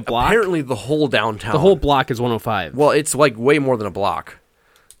town, like a block? apparently the whole downtown. The whole block is 105. Well, it's like way more than a block.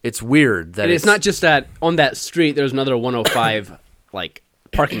 It's weird that And it's not just that on that street there's another 105 like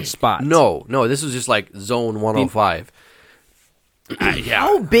parking spot. No, this is just like Zone 105. Yeah.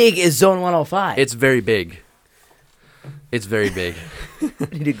 How big is Zone 105? It's very big. It's very big. I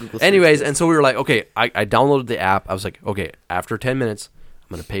need to Google search Anyways, this. and so we were like, okay, I downloaded the app. I was like, okay, after 10 minutes, I'm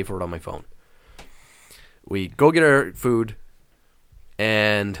going to pay for it on my phone. We go get our food,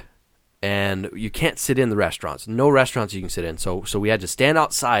 and you can't sit in the restaurants. No restaurants you can sit in. So we had to stand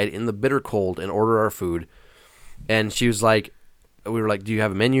outside in the bitter cold and order our food. And she was like, we were like, do you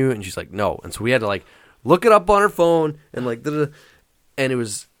have a menu? And she's like, no. And so we had to like look it up on her phone and like, and it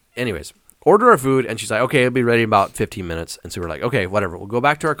was, anyways. Order our food, and she's like, okay, it'll be ready in about 15 minutes. And so we're like, okay, whatever. We'll go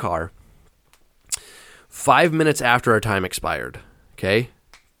back to our car. 5 minutes after our time expired, okay?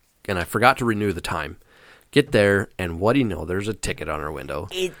 And I forgot to renew the time. Get there, and what do you know? There's a ticket on our window.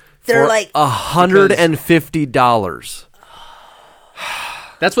 They're for like $150.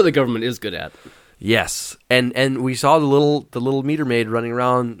 That's what the government is good at. Yes, and we saw the little meter maid running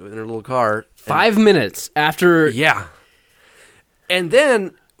around in her little car. 5 minutes after. Yeah. And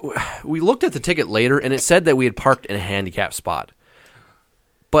then we looked at the ticket later, and it said that we had parked in a handicap spot.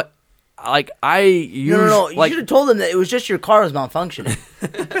 But, like, no. You should have told them that it was just your car was malfunctioning.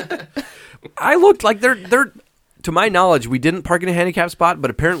 I looked like they're to my knowledge, we didn't park in a handicap spot,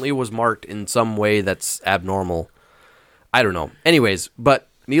 but apparently it was marked in some way that's abnormal. I don't know. Anyways, but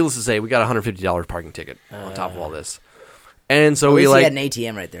needless to say, we got a $150 parking ticket on top of all this. And so we had an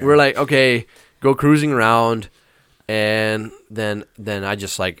ATM right there. We're like, okay, go cruising around, and then I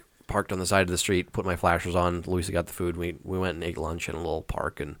just like parked on the side of the street, put my flashers on. Louisa got the food. We went and ate lunch in a little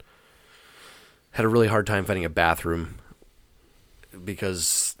park, and had a really hard time finding a bathroom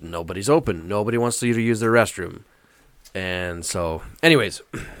because nobody's open. Nobody wants to use their restroom. And so, anyways,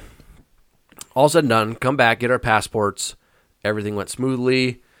 all said and done, come back, get our passports. Everything went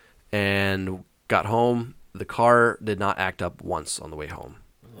smoothly, and got home. The car did not act up once on the way home.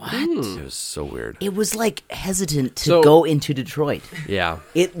 What? It was so weird. It was like hesitant to go into Detroit. Yeah.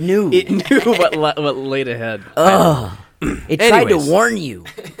 It knew. It knew what laid ahead. Ugh. It tried to warn you.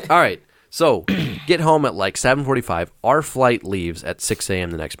 All right. So, get home at like 7:45. Our flight leaves at 6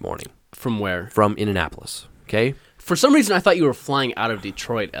 a.m. the next morning. From where? From Indianapolis. Okay? For some reason, I thought you were flying out of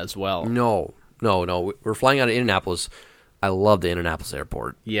Detroit as well. No. We're flying out of Indianapolis. I love the Indianapolis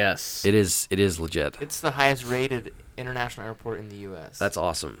airport. Yes. It is legit. It's the highest rated international airport in the U.S. That's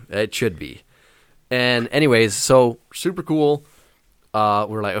awesome. It should be. And anyways, so super cool.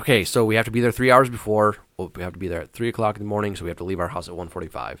 We're like, okay, so we have to be there 3 hours before. Well, we have to be there at 3 o'clock in the morning, so we have to leave our house at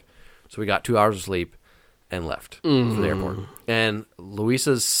 1:45. So we got 2 hours of sleep and left for the airport. And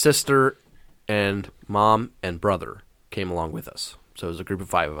Louisa's sister and mom and brother came along with us. So it was a group of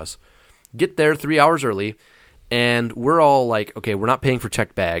 5 of us. Get there 3 hours early, and we're all like, okay, we're not paying for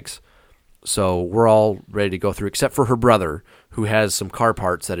checked bags. So we're all ready to go through, except for her brother, who has some car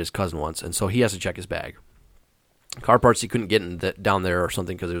parts that his cousin wants, and so he has to check his bag. Car parts he couldn't get down there or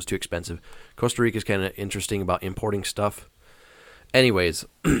something because it was too expensive. Costa Rica is kind of interesting about importing stuff. Anyways,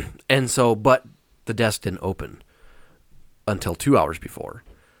 and so, but the desk didn't open until 2 hours before.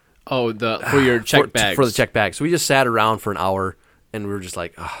 Oh, for your check bags. For the check bags. So we just sat around for an hour, and we were just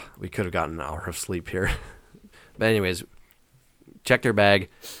like, oh, we could have gotten an hour of sleep here. But anyways, checked their bag,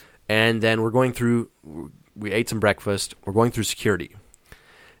 and then we're going through, we ate some breakfast, we're going through security.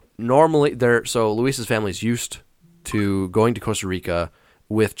 Normally, so Luisa's family is used to going to Costa Rica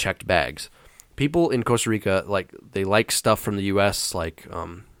with checked bags. People in Costa Rica, they like stuff from the U.S., like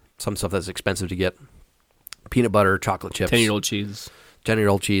some stuff that's expensive to get. Peanut butter, chocolate chips. 10-year-old cheese.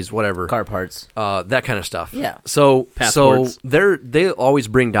 10-year-old cheese, whatever. Car parts. That kind of stuff. Yeah. So Passports. they always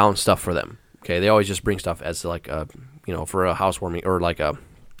bring down stuff for them. Okay, they always just bring stuff as like for a housewarming or like a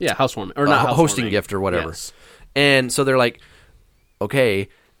housewarming or not a hosting gift or whatever. Yes. And so they're like, okay,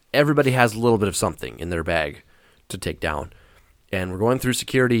 everybody has a little bit of something in their bag to take down. And we're going through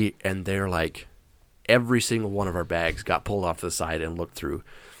security, and they're like, every single one of our bags got pulled off to the side and looked through.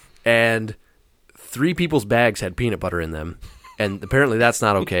 And 3 people's bags had peanut butter in them. And apparently that's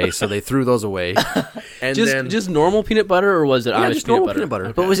not okay, so they threw those away. And just normal peanut butter, or was it Amish just peanut normal butter? peanut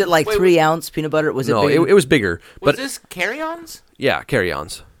butter. But was it like 3-ounce peanut butter? Was it No, big? it was bigger. Was But this carry-ons? yeah,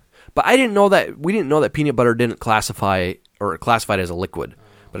 carry-ons. But I didn't know that. We didn't know that peanut butter didn't classified as a liquid,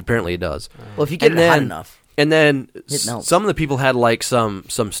 but apparently it does. Well, if you get it hot enough. And then melts. some of the people had like some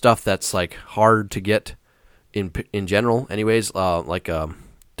stuff that's like hard to get in general. Anyways, like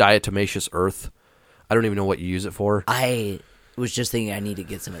diatomaceous earth. I don't even know what you use it for. I was just thinking I need to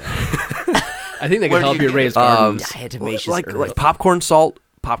get some of that. I think they Where can do help you you raise get it? gardens. Diatomaceous like earth. popcorn salt,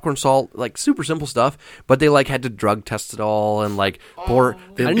 like super simple stuff. But they like had to drug test it all and like pour. I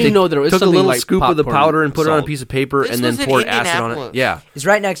didn't even know there was took a something little like scoop of the popcorn powder and put it on a salt. piece of paper This and then was in poured acid on it. Indianapolis. Yeah. It's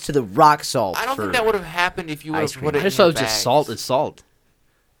right next to the rock salt. I don't for think that would have happened if you would ice have cream. put it I in just thought your it was just bags. salt. It's salt.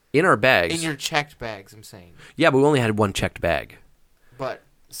 In our bags. In your checked bags, I'm saying. Yeah, but we only had one checked bag. But,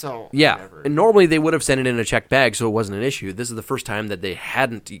 so, Yeah, whatever. and normally they would have sent it in a checked bag, so it wasn't an issue. This is the first time that they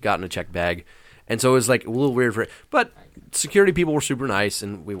hadn't gotten a checked bag, and so it was like a little weird for it. But security people were super nice,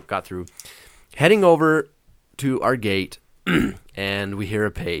 and we got through. Heading over to our gate, and we hear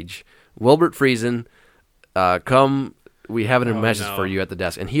a page. Wilbert Friesen, come. We have a message for you at the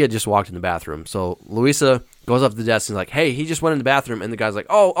desk, and he had just walked in the bathroom. So Louisa goes up to the desk and is like, "Hey, he just went in the bathroom." And the guy's like,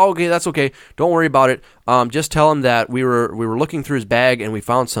 "Oh, okay, that's okay. Don't worry about it. Just tell him that we were looking through his bag and we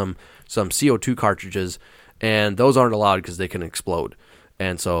found some CO2 cartridges, and those aren't allowed because they can explode,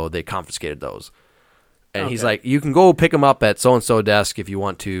 and so they confiscated those." And he's Okay. like, you can go pick them up at so-and-so desk if you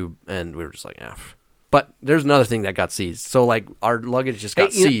want to. And we were just like, yeah. But there's another thing that got seized. So, like, our luggage just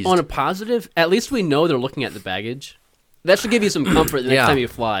got seized. On a positive, at least we know they're looking at the baggage. That should give you some comfort the next Yeah. time you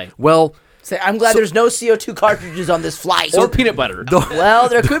fly. Well, Say, I'm glad there's no CO2 cartridges on this flight. Or peanut butter. Well,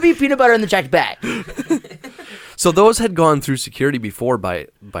 there could be peanut butter in the checked bag. so those had gone through security before by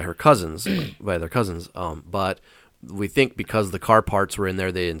her cousins, by their cousins. But we think because the car parts were in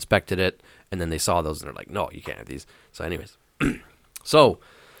there, they inspected it, and then they saw those, and they're like, no, you can't have these. So anyways. So,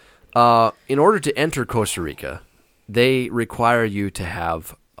 in order to enter Costa Rica, they require you to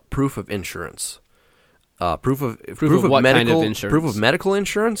have proof of insurance. Proof of what kind medical of insurance? proof of medical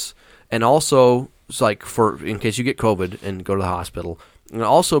insurance, and also it's like for in case you get COVID and go to the hospital, and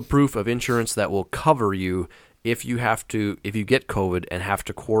also proof of insurance that will cover you if you get COVID and have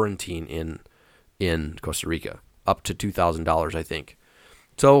to quarantine in Costa Rica, up to $2,000, I think.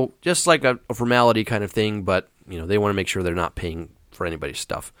 So just like a formality kind of thing, but they want to make sure they're not paying for anybody's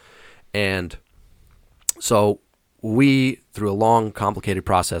stuff, and so we, through a long, complicated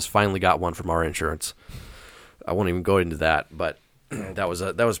process, finally got one from our insurance. I won't even go into that, but that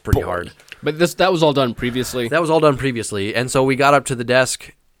was pretty hard. But that was all done previously. That was all done previously, and so we got up to the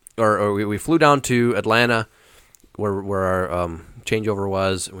desk, or we flew down to Atlanta, where our changeover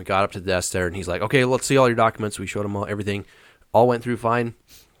was, and we got up to the desk there, and he's like, "Okay, let's see all your documents." We showed him everything, all went through fine.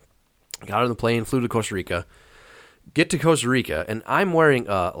 Got on the plane, flew to Costa Rica. Get to Costa Rica, and I'm wearing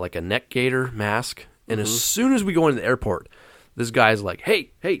like a neck gaiter mask, and as soon as we go into the airport, this guy's like,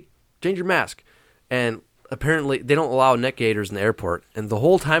 "Hey, change your mask," and apparently they don't allow neck gaiters in the airport, and the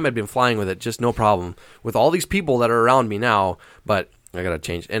whole time I'd been flying with it, just no problem, with all these people that are around me now, but I gotta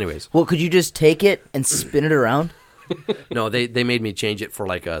change. Anyways. Well, could you just take it and spin it around? No, they made me change it for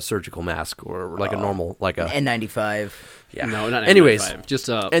like a surgical mask or like a normal, like a... N95. Yeah. No, not Anyways. N95, just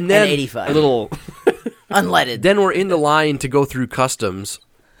And then N85. a little... Unleaded. Then we're in the line to go through customs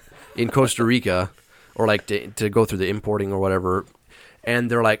in Costa Rica, or like to go through the importing or whatever. And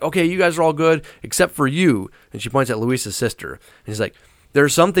they're like, "Okay, you guys are all good except for you." And she points at Luisa's sister. And he's like,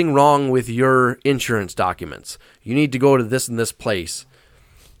 "There's something wrong with your insurance documents. You need to go to this and this place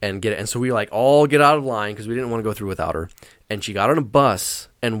and get it." And so we like all get out of line because we didn't want to go through without her. And she got on a bus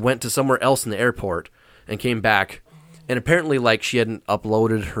and went to somewhere else in the airport and came back. And apparently, like, she hadn't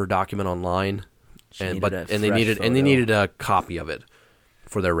uploaded her document online. They needed a copy of it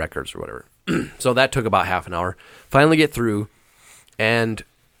for their records or whatever. So that took about half an hour. Finally get through, and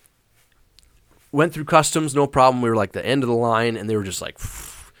went through customs, no problem. We were like the end of the line, and they were just like,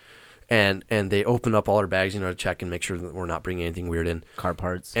 and they opened up all our bags, to check and make sure that we're not bringing anything weird in. Car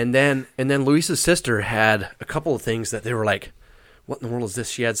parts. And then Luisa's sister had a couple of things that they were like, "What in the world is this?"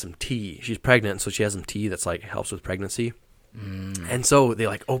 She had some tea. She's pregnant, so she has some tea that's like helps with pregnancy. And so they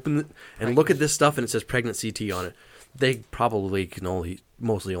like open it and look at this stuff, and it says pregnancy tea on it. They probably can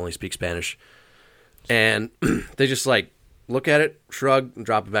mostly only speak Spanish, and they just like look at it, shrug, and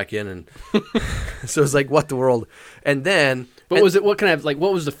drop it back in, and so it's like, what the world? And then, But was it what kind of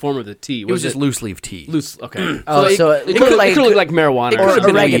what was the form of the tea? it was just loose leaf tea. loose. Okay. So it could look like marijuana or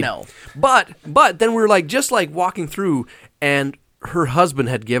something. oregano. But then we were like just like walking through, and her husband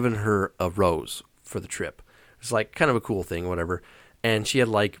had given her a rose for the trip. It's like kind of a cool thing, whatever. And she had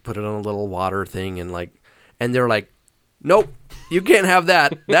like put it on a little water thing, and they were like, "Nope, you can't have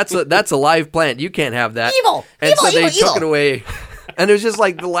that. That's a live plant. You can't have that." Evil! And Evil, so they evil, took evil. it away. And it was just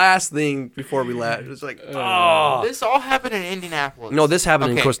like the last thing before we left. It was like, oh. This all happened in Indianapolis. No, this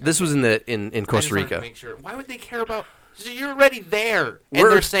happened in Okay. Costa. This was in I just Costa wanted to Rica. make sure. Why would they care about? So you're already there, and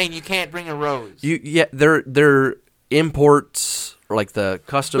We're- they're saying you can't bring a rose. Their imports, or like the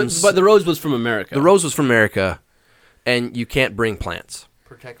customs. But the rose was from America. the rose was from America, and you can't bring plants.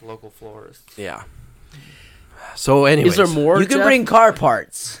 Protect local florists. Yeah. So anyways, Is there more? You can Jeff? bring car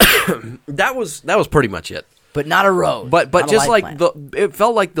parts, That was pretty much it. but not a rose. But Not a just live like plant. it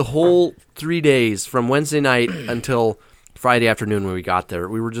felt like the whole 3 days from Wednesday night until Friday afternoon when we got there,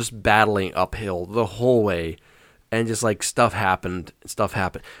 we were just battling uphill the whole way, and just like stuff happened,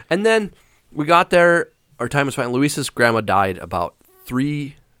 and then we got there. Our time was fine. Luisa's grandma died about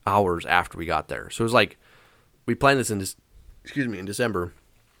 3 hours after we got there, so it was like we planned this in December.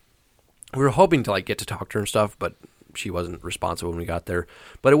 We were hoping to like get to talk to her and stuff, but she wasn't responsive when we got there.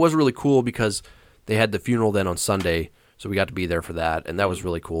 But it was really cool because they had the funeral then on Sunday, so we got to be there for that, and that was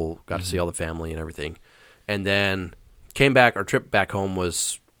really cool. Got to see all the family and everything. And then came back. Our trip back home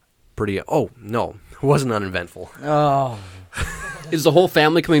was pretty... Oh, no. It wasn't uneventful. Oh, Is the whole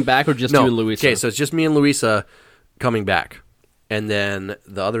family coming back, or just you and Luisa? Okay, so it's just me and Luisa coming back. And then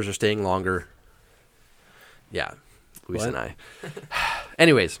the others are staying longer. Yeah, Luisa and I.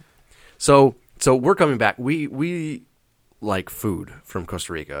 Anyways, so so we're coming back. We like food from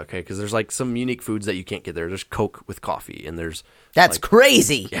Costa Rica, okay? Because there's like some unique foods that you can't get there. There's Coke with coffee, and there's That's like,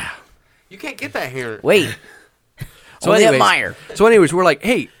 crazy. yeah. You can't get that here. Wait. So Only at anyways, Meyer. so anyways, we're like,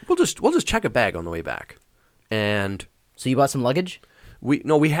 hey, we'll just check a bag on the way back, and So you bought some luggage?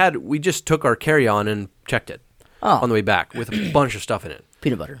 we just took our carry on and checked it on the way back with a bunch of stuff in it.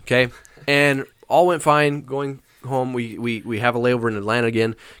 Peanut butter. Okay, and all went fine. Going home, we have a layover in Atlanta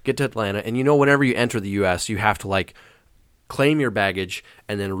again. Get to Atlanta, and whenever you enter the U.S., you have to like claim your baggage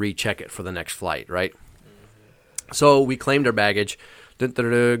and then recheck it for the next flight, right? So we claimed our baggage,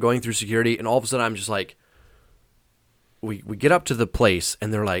 going through security, and all of a sudden I'm just like, we get up to the place,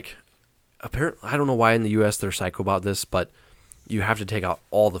 and they're like, apparently, I don't know why in the U.S. they're psycho about this, but you have to take out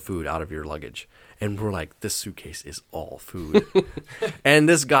all the food out of your luggage. And we're like, this suitcase is all food. And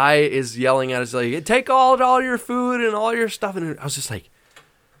this guy is yelling at us like, take all your food and all your stuff. And I was just like,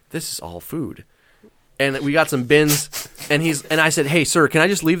 this is all food. And we got some bins, and I said, hey, sir, can I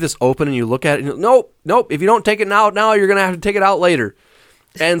just leave this open and you look at it? And nope. If you don't take it now, you're going to have to take it out later.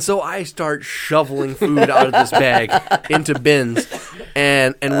 And so I start shoveling food out of this bag into bins,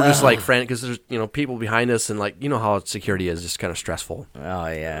 and we're just like frantic because there's people behind us, and like how security is, just kind of stressful. Oh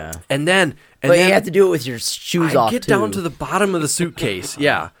yeah. And then But you have to do it with your shoes off I get too. down to the bottom of the suitcase,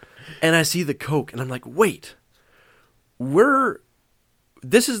 yeah, and I see the Coke, and I'm like, wait,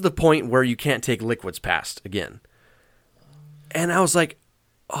 this is the point where you can't take liquids past again. And I was like,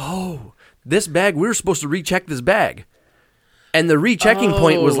 oh, this bag, we were supposed to recheck this bag. And the rechecking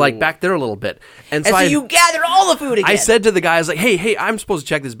point was like back there a little bit. And so, you gather all the food again. I said to the guy, I was like, hey, I'm supposed to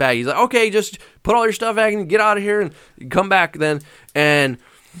check this bag. He's like, okay, just put all your stuff back and get out of here and come back then. And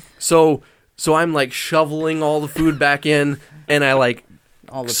so I'm like shoveling all the food back in, and I like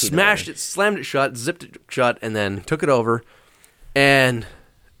all the smashed it, slammed it shut, zipped it shut, and then took it over. And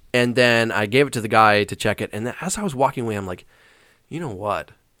then I gave it to the guy to check it. And as I was walking away, I'm like, you know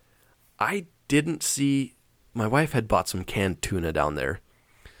what? I didn't see... My wife had bought some canned tuna down there,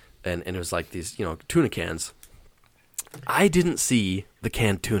 and it was like these, tuna cans. I didn't see the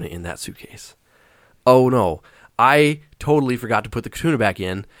canned tuna in that suitcase. Oh, no. I totally forgot to put the tuna back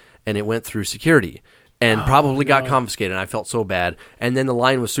in, and it went through security and probably got confiscated, and I felt so bad. And then the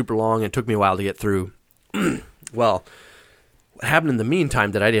line was super long, and it took me a while to get through. Well, what happened in the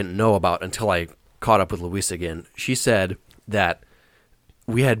meantime that I didn't know about until I caught up with Luisa again, she said that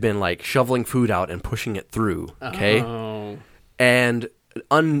we had been like shoveling food out and pushing it through, okay? Oh. And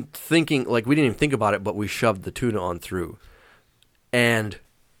unthinking, like we didn't even think about it, but we shoved the tuna on through. And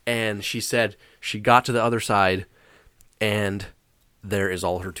she said she got to the other side, and there is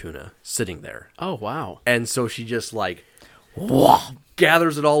all her tuna sitting there. Oh, wow. And so she just like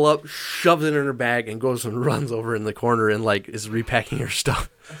gathers it all up, shoves it in her bag, and goes and runs over in the corner and like is repacking her stuff.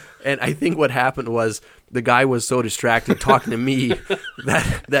 And I think what happened was the guy was so distracted talking to me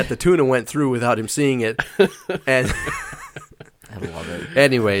that the tuna went through without him seeing it. And I love it.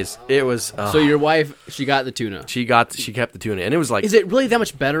 anyways, it was So your wife, she got the tuna. she kept the tuna, and it was like Is it really that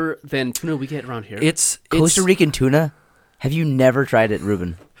much better than tuna we get around here? it's Costa Rican tuna? Have you never tried it,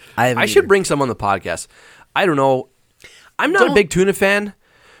 Ruben? I should bring some on the podcast. I don't know. I'm not a big tuna fan,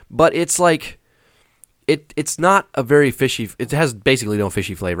 but it's like it's not a very fishy. It has basically no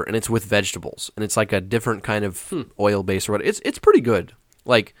fishy flavor, and it's with vegetables, and it's like a different kind of oil base or what. It's pretty good.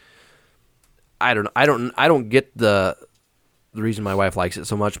 Like I don't get the reason my wife likes it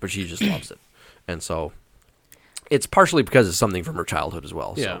so much, but she just loves it, and so it's partially because it's something from her childhood as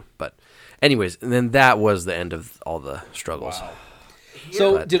well. Yeah. So, but anyways, and then that was the end of all the struggles. Wow.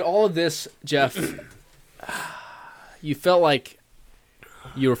 So But- did all of this, Jeff, you felt like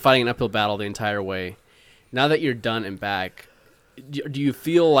you were fighting an uphill battle the entire way. Now that you're done and back, do you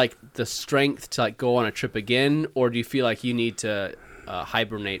feel like the strength to like go on a trip again, or do you feel like you need to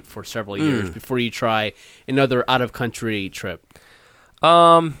hibernate for several years before you try another out-of-country trip?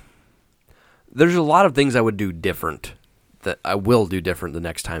 There's a lot of things I would do different that I will do different the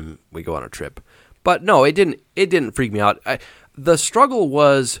next time we go on a trip. But no, it didn't freak me out. The struggle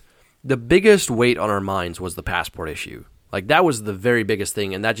was the biggest weight on our minds was the passport issue. Like that was the very biggest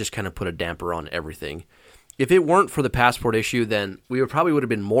thing, and that just kind of put a damper on everything. If it weren't for the passport issue, then we probably would have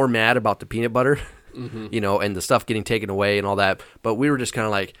been more mad about the peanut butter, and the stuff getting taken away and all that. But we were just kind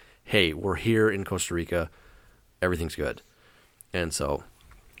of like, hey, we're here in Costa Rica. Everything's good. And so...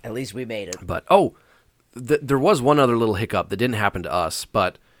 At least we made it. But, there was one other little hiccup that didn't happen to us.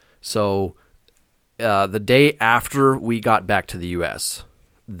 But, so, the day after we got back to the U.S.,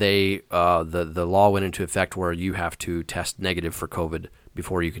 the law went into effect where you have to test negative for COVID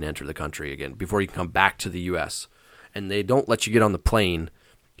before you can enter the country again, before you can come back to the U.S. And they don't let you get on the plane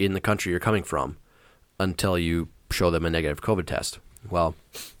in the country you're coming from until you show them a negative COVID test. Well,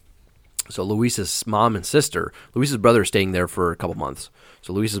 so Luis's mom and sister, Luis's brother is staying there for a couple months.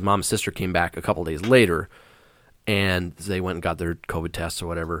 So Luis's mom and sister came back a couple days later, and they went and got their COVID tests or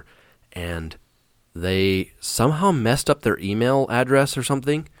whatever, and they somehow messed up their email address or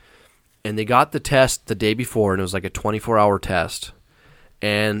something, and they got the test the day before, and it was like a 24-hour test,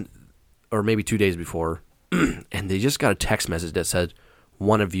 or maybe 2 days before, and they just got a text message that said,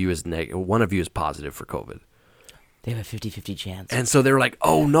 one of you is positive for COVID. They have a 50-50 chance. And so they were like,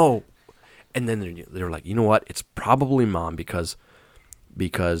 oh, no. And then they were like, you know what? It's probably Mom because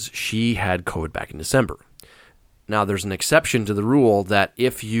she had COVID back in December. Now, there's an exception to the rule that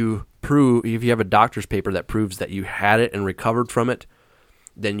if you have a doctor's paper that proves that you had it and recovered from it,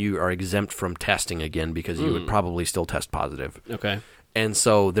 then you are exempt from testing again because you would probably still test positive. Okay. And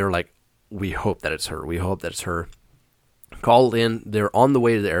so they're like, we hope that it's her. We hope that it's her. Called in. They're on the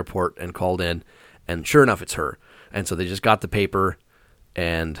way to the airport and called in, and sure enough, it's her. And so they just got the paper,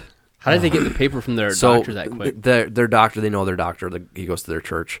 and How did they get the paper from their doctor that quick? Their doctor, they know their doctor. He goes to their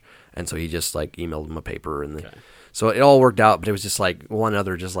church, and so he just like emailed them a paper, and so it all worked out. But it was just like one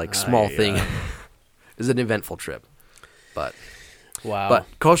other just like small thing. It was an eventful trip, but wow. But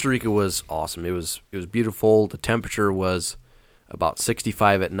Costa Rica was awesome. It was beautiful. The temperature was about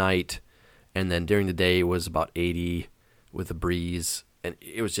 65 at night, and then during the day it was about 80 with a breeze, and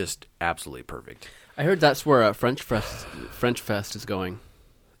it was just absolutely perfect. I heard that's where French Fest is going.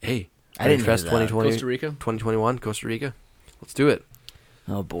 Hey, I didn't Fest hear that. 2020, Costa Rica? 2021, Costa Rica. Let's do it.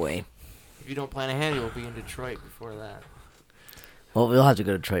 Oh, boy. If you don't plan ahead, you'll be in Detroit before that. Well, we'll have to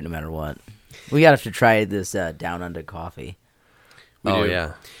go to Detroit no matter what. We got to try this Down Under coffee. We Oh, do.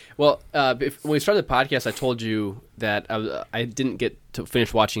 yeah. Well, when we started the podcast, I told you that I didn't get to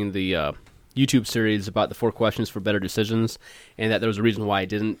finish watching the YouTube series about the 4 questions for better decisions, and that there was a reason why I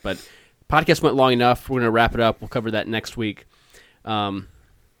didn't. But podcast went long enough. We're going to wrap it up. We'll cover that next week.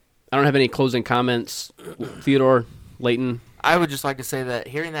 I don't have any closing comments. Theodore, Leighton. I would just like to say that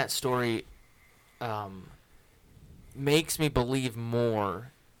hearing that story makes me believe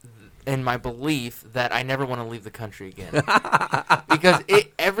more in my belief that I never want to leave the country again. Because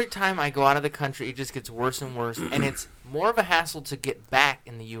every time I go out of the country, it just gets worse and worse, and it's more of a hassle to get back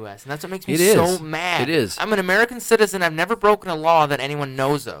in the U.S., and that's what makes me so mad. It is. I'm an American citizen. I've never broken a law that anyone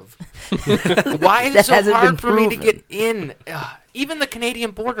knows of. Why is it That so hasn't been hard for me to proven. get in? Even the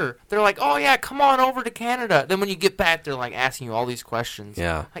Canadian border, they're like, oh, yeah, come on over to Canada. Then when you get back, they're like asking you all these questions.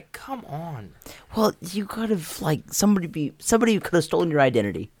 Yeah. Like, come on. Well, you could have, like, somebody could have stolen your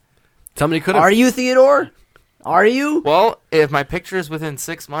identity. Somebody could have. Are you, Theodore? Are you? Well, if my picture is within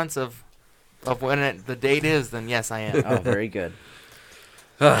 6 months of when the date is, then yes, I am. Oh, very good.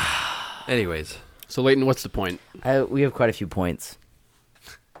 Anyways. So, Leighton, what's the point? We have quite a few points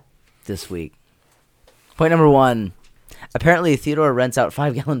this week. Point number 1. Apparently, Theodore rents out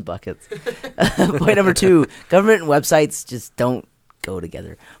 5-gallon buckets. Point number 2. Government and websites just don't go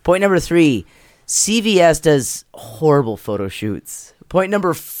together. Point number 3. CVS does horrible photo shoots. Point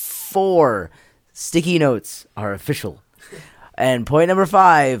number 4. Sticky notes are official. And point number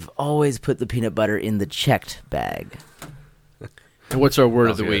 5. Always put the peanut butter in the checked bag. And what's our word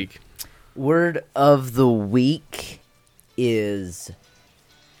of the Sounds good. week? Word of the week is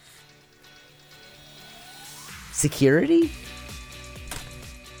security?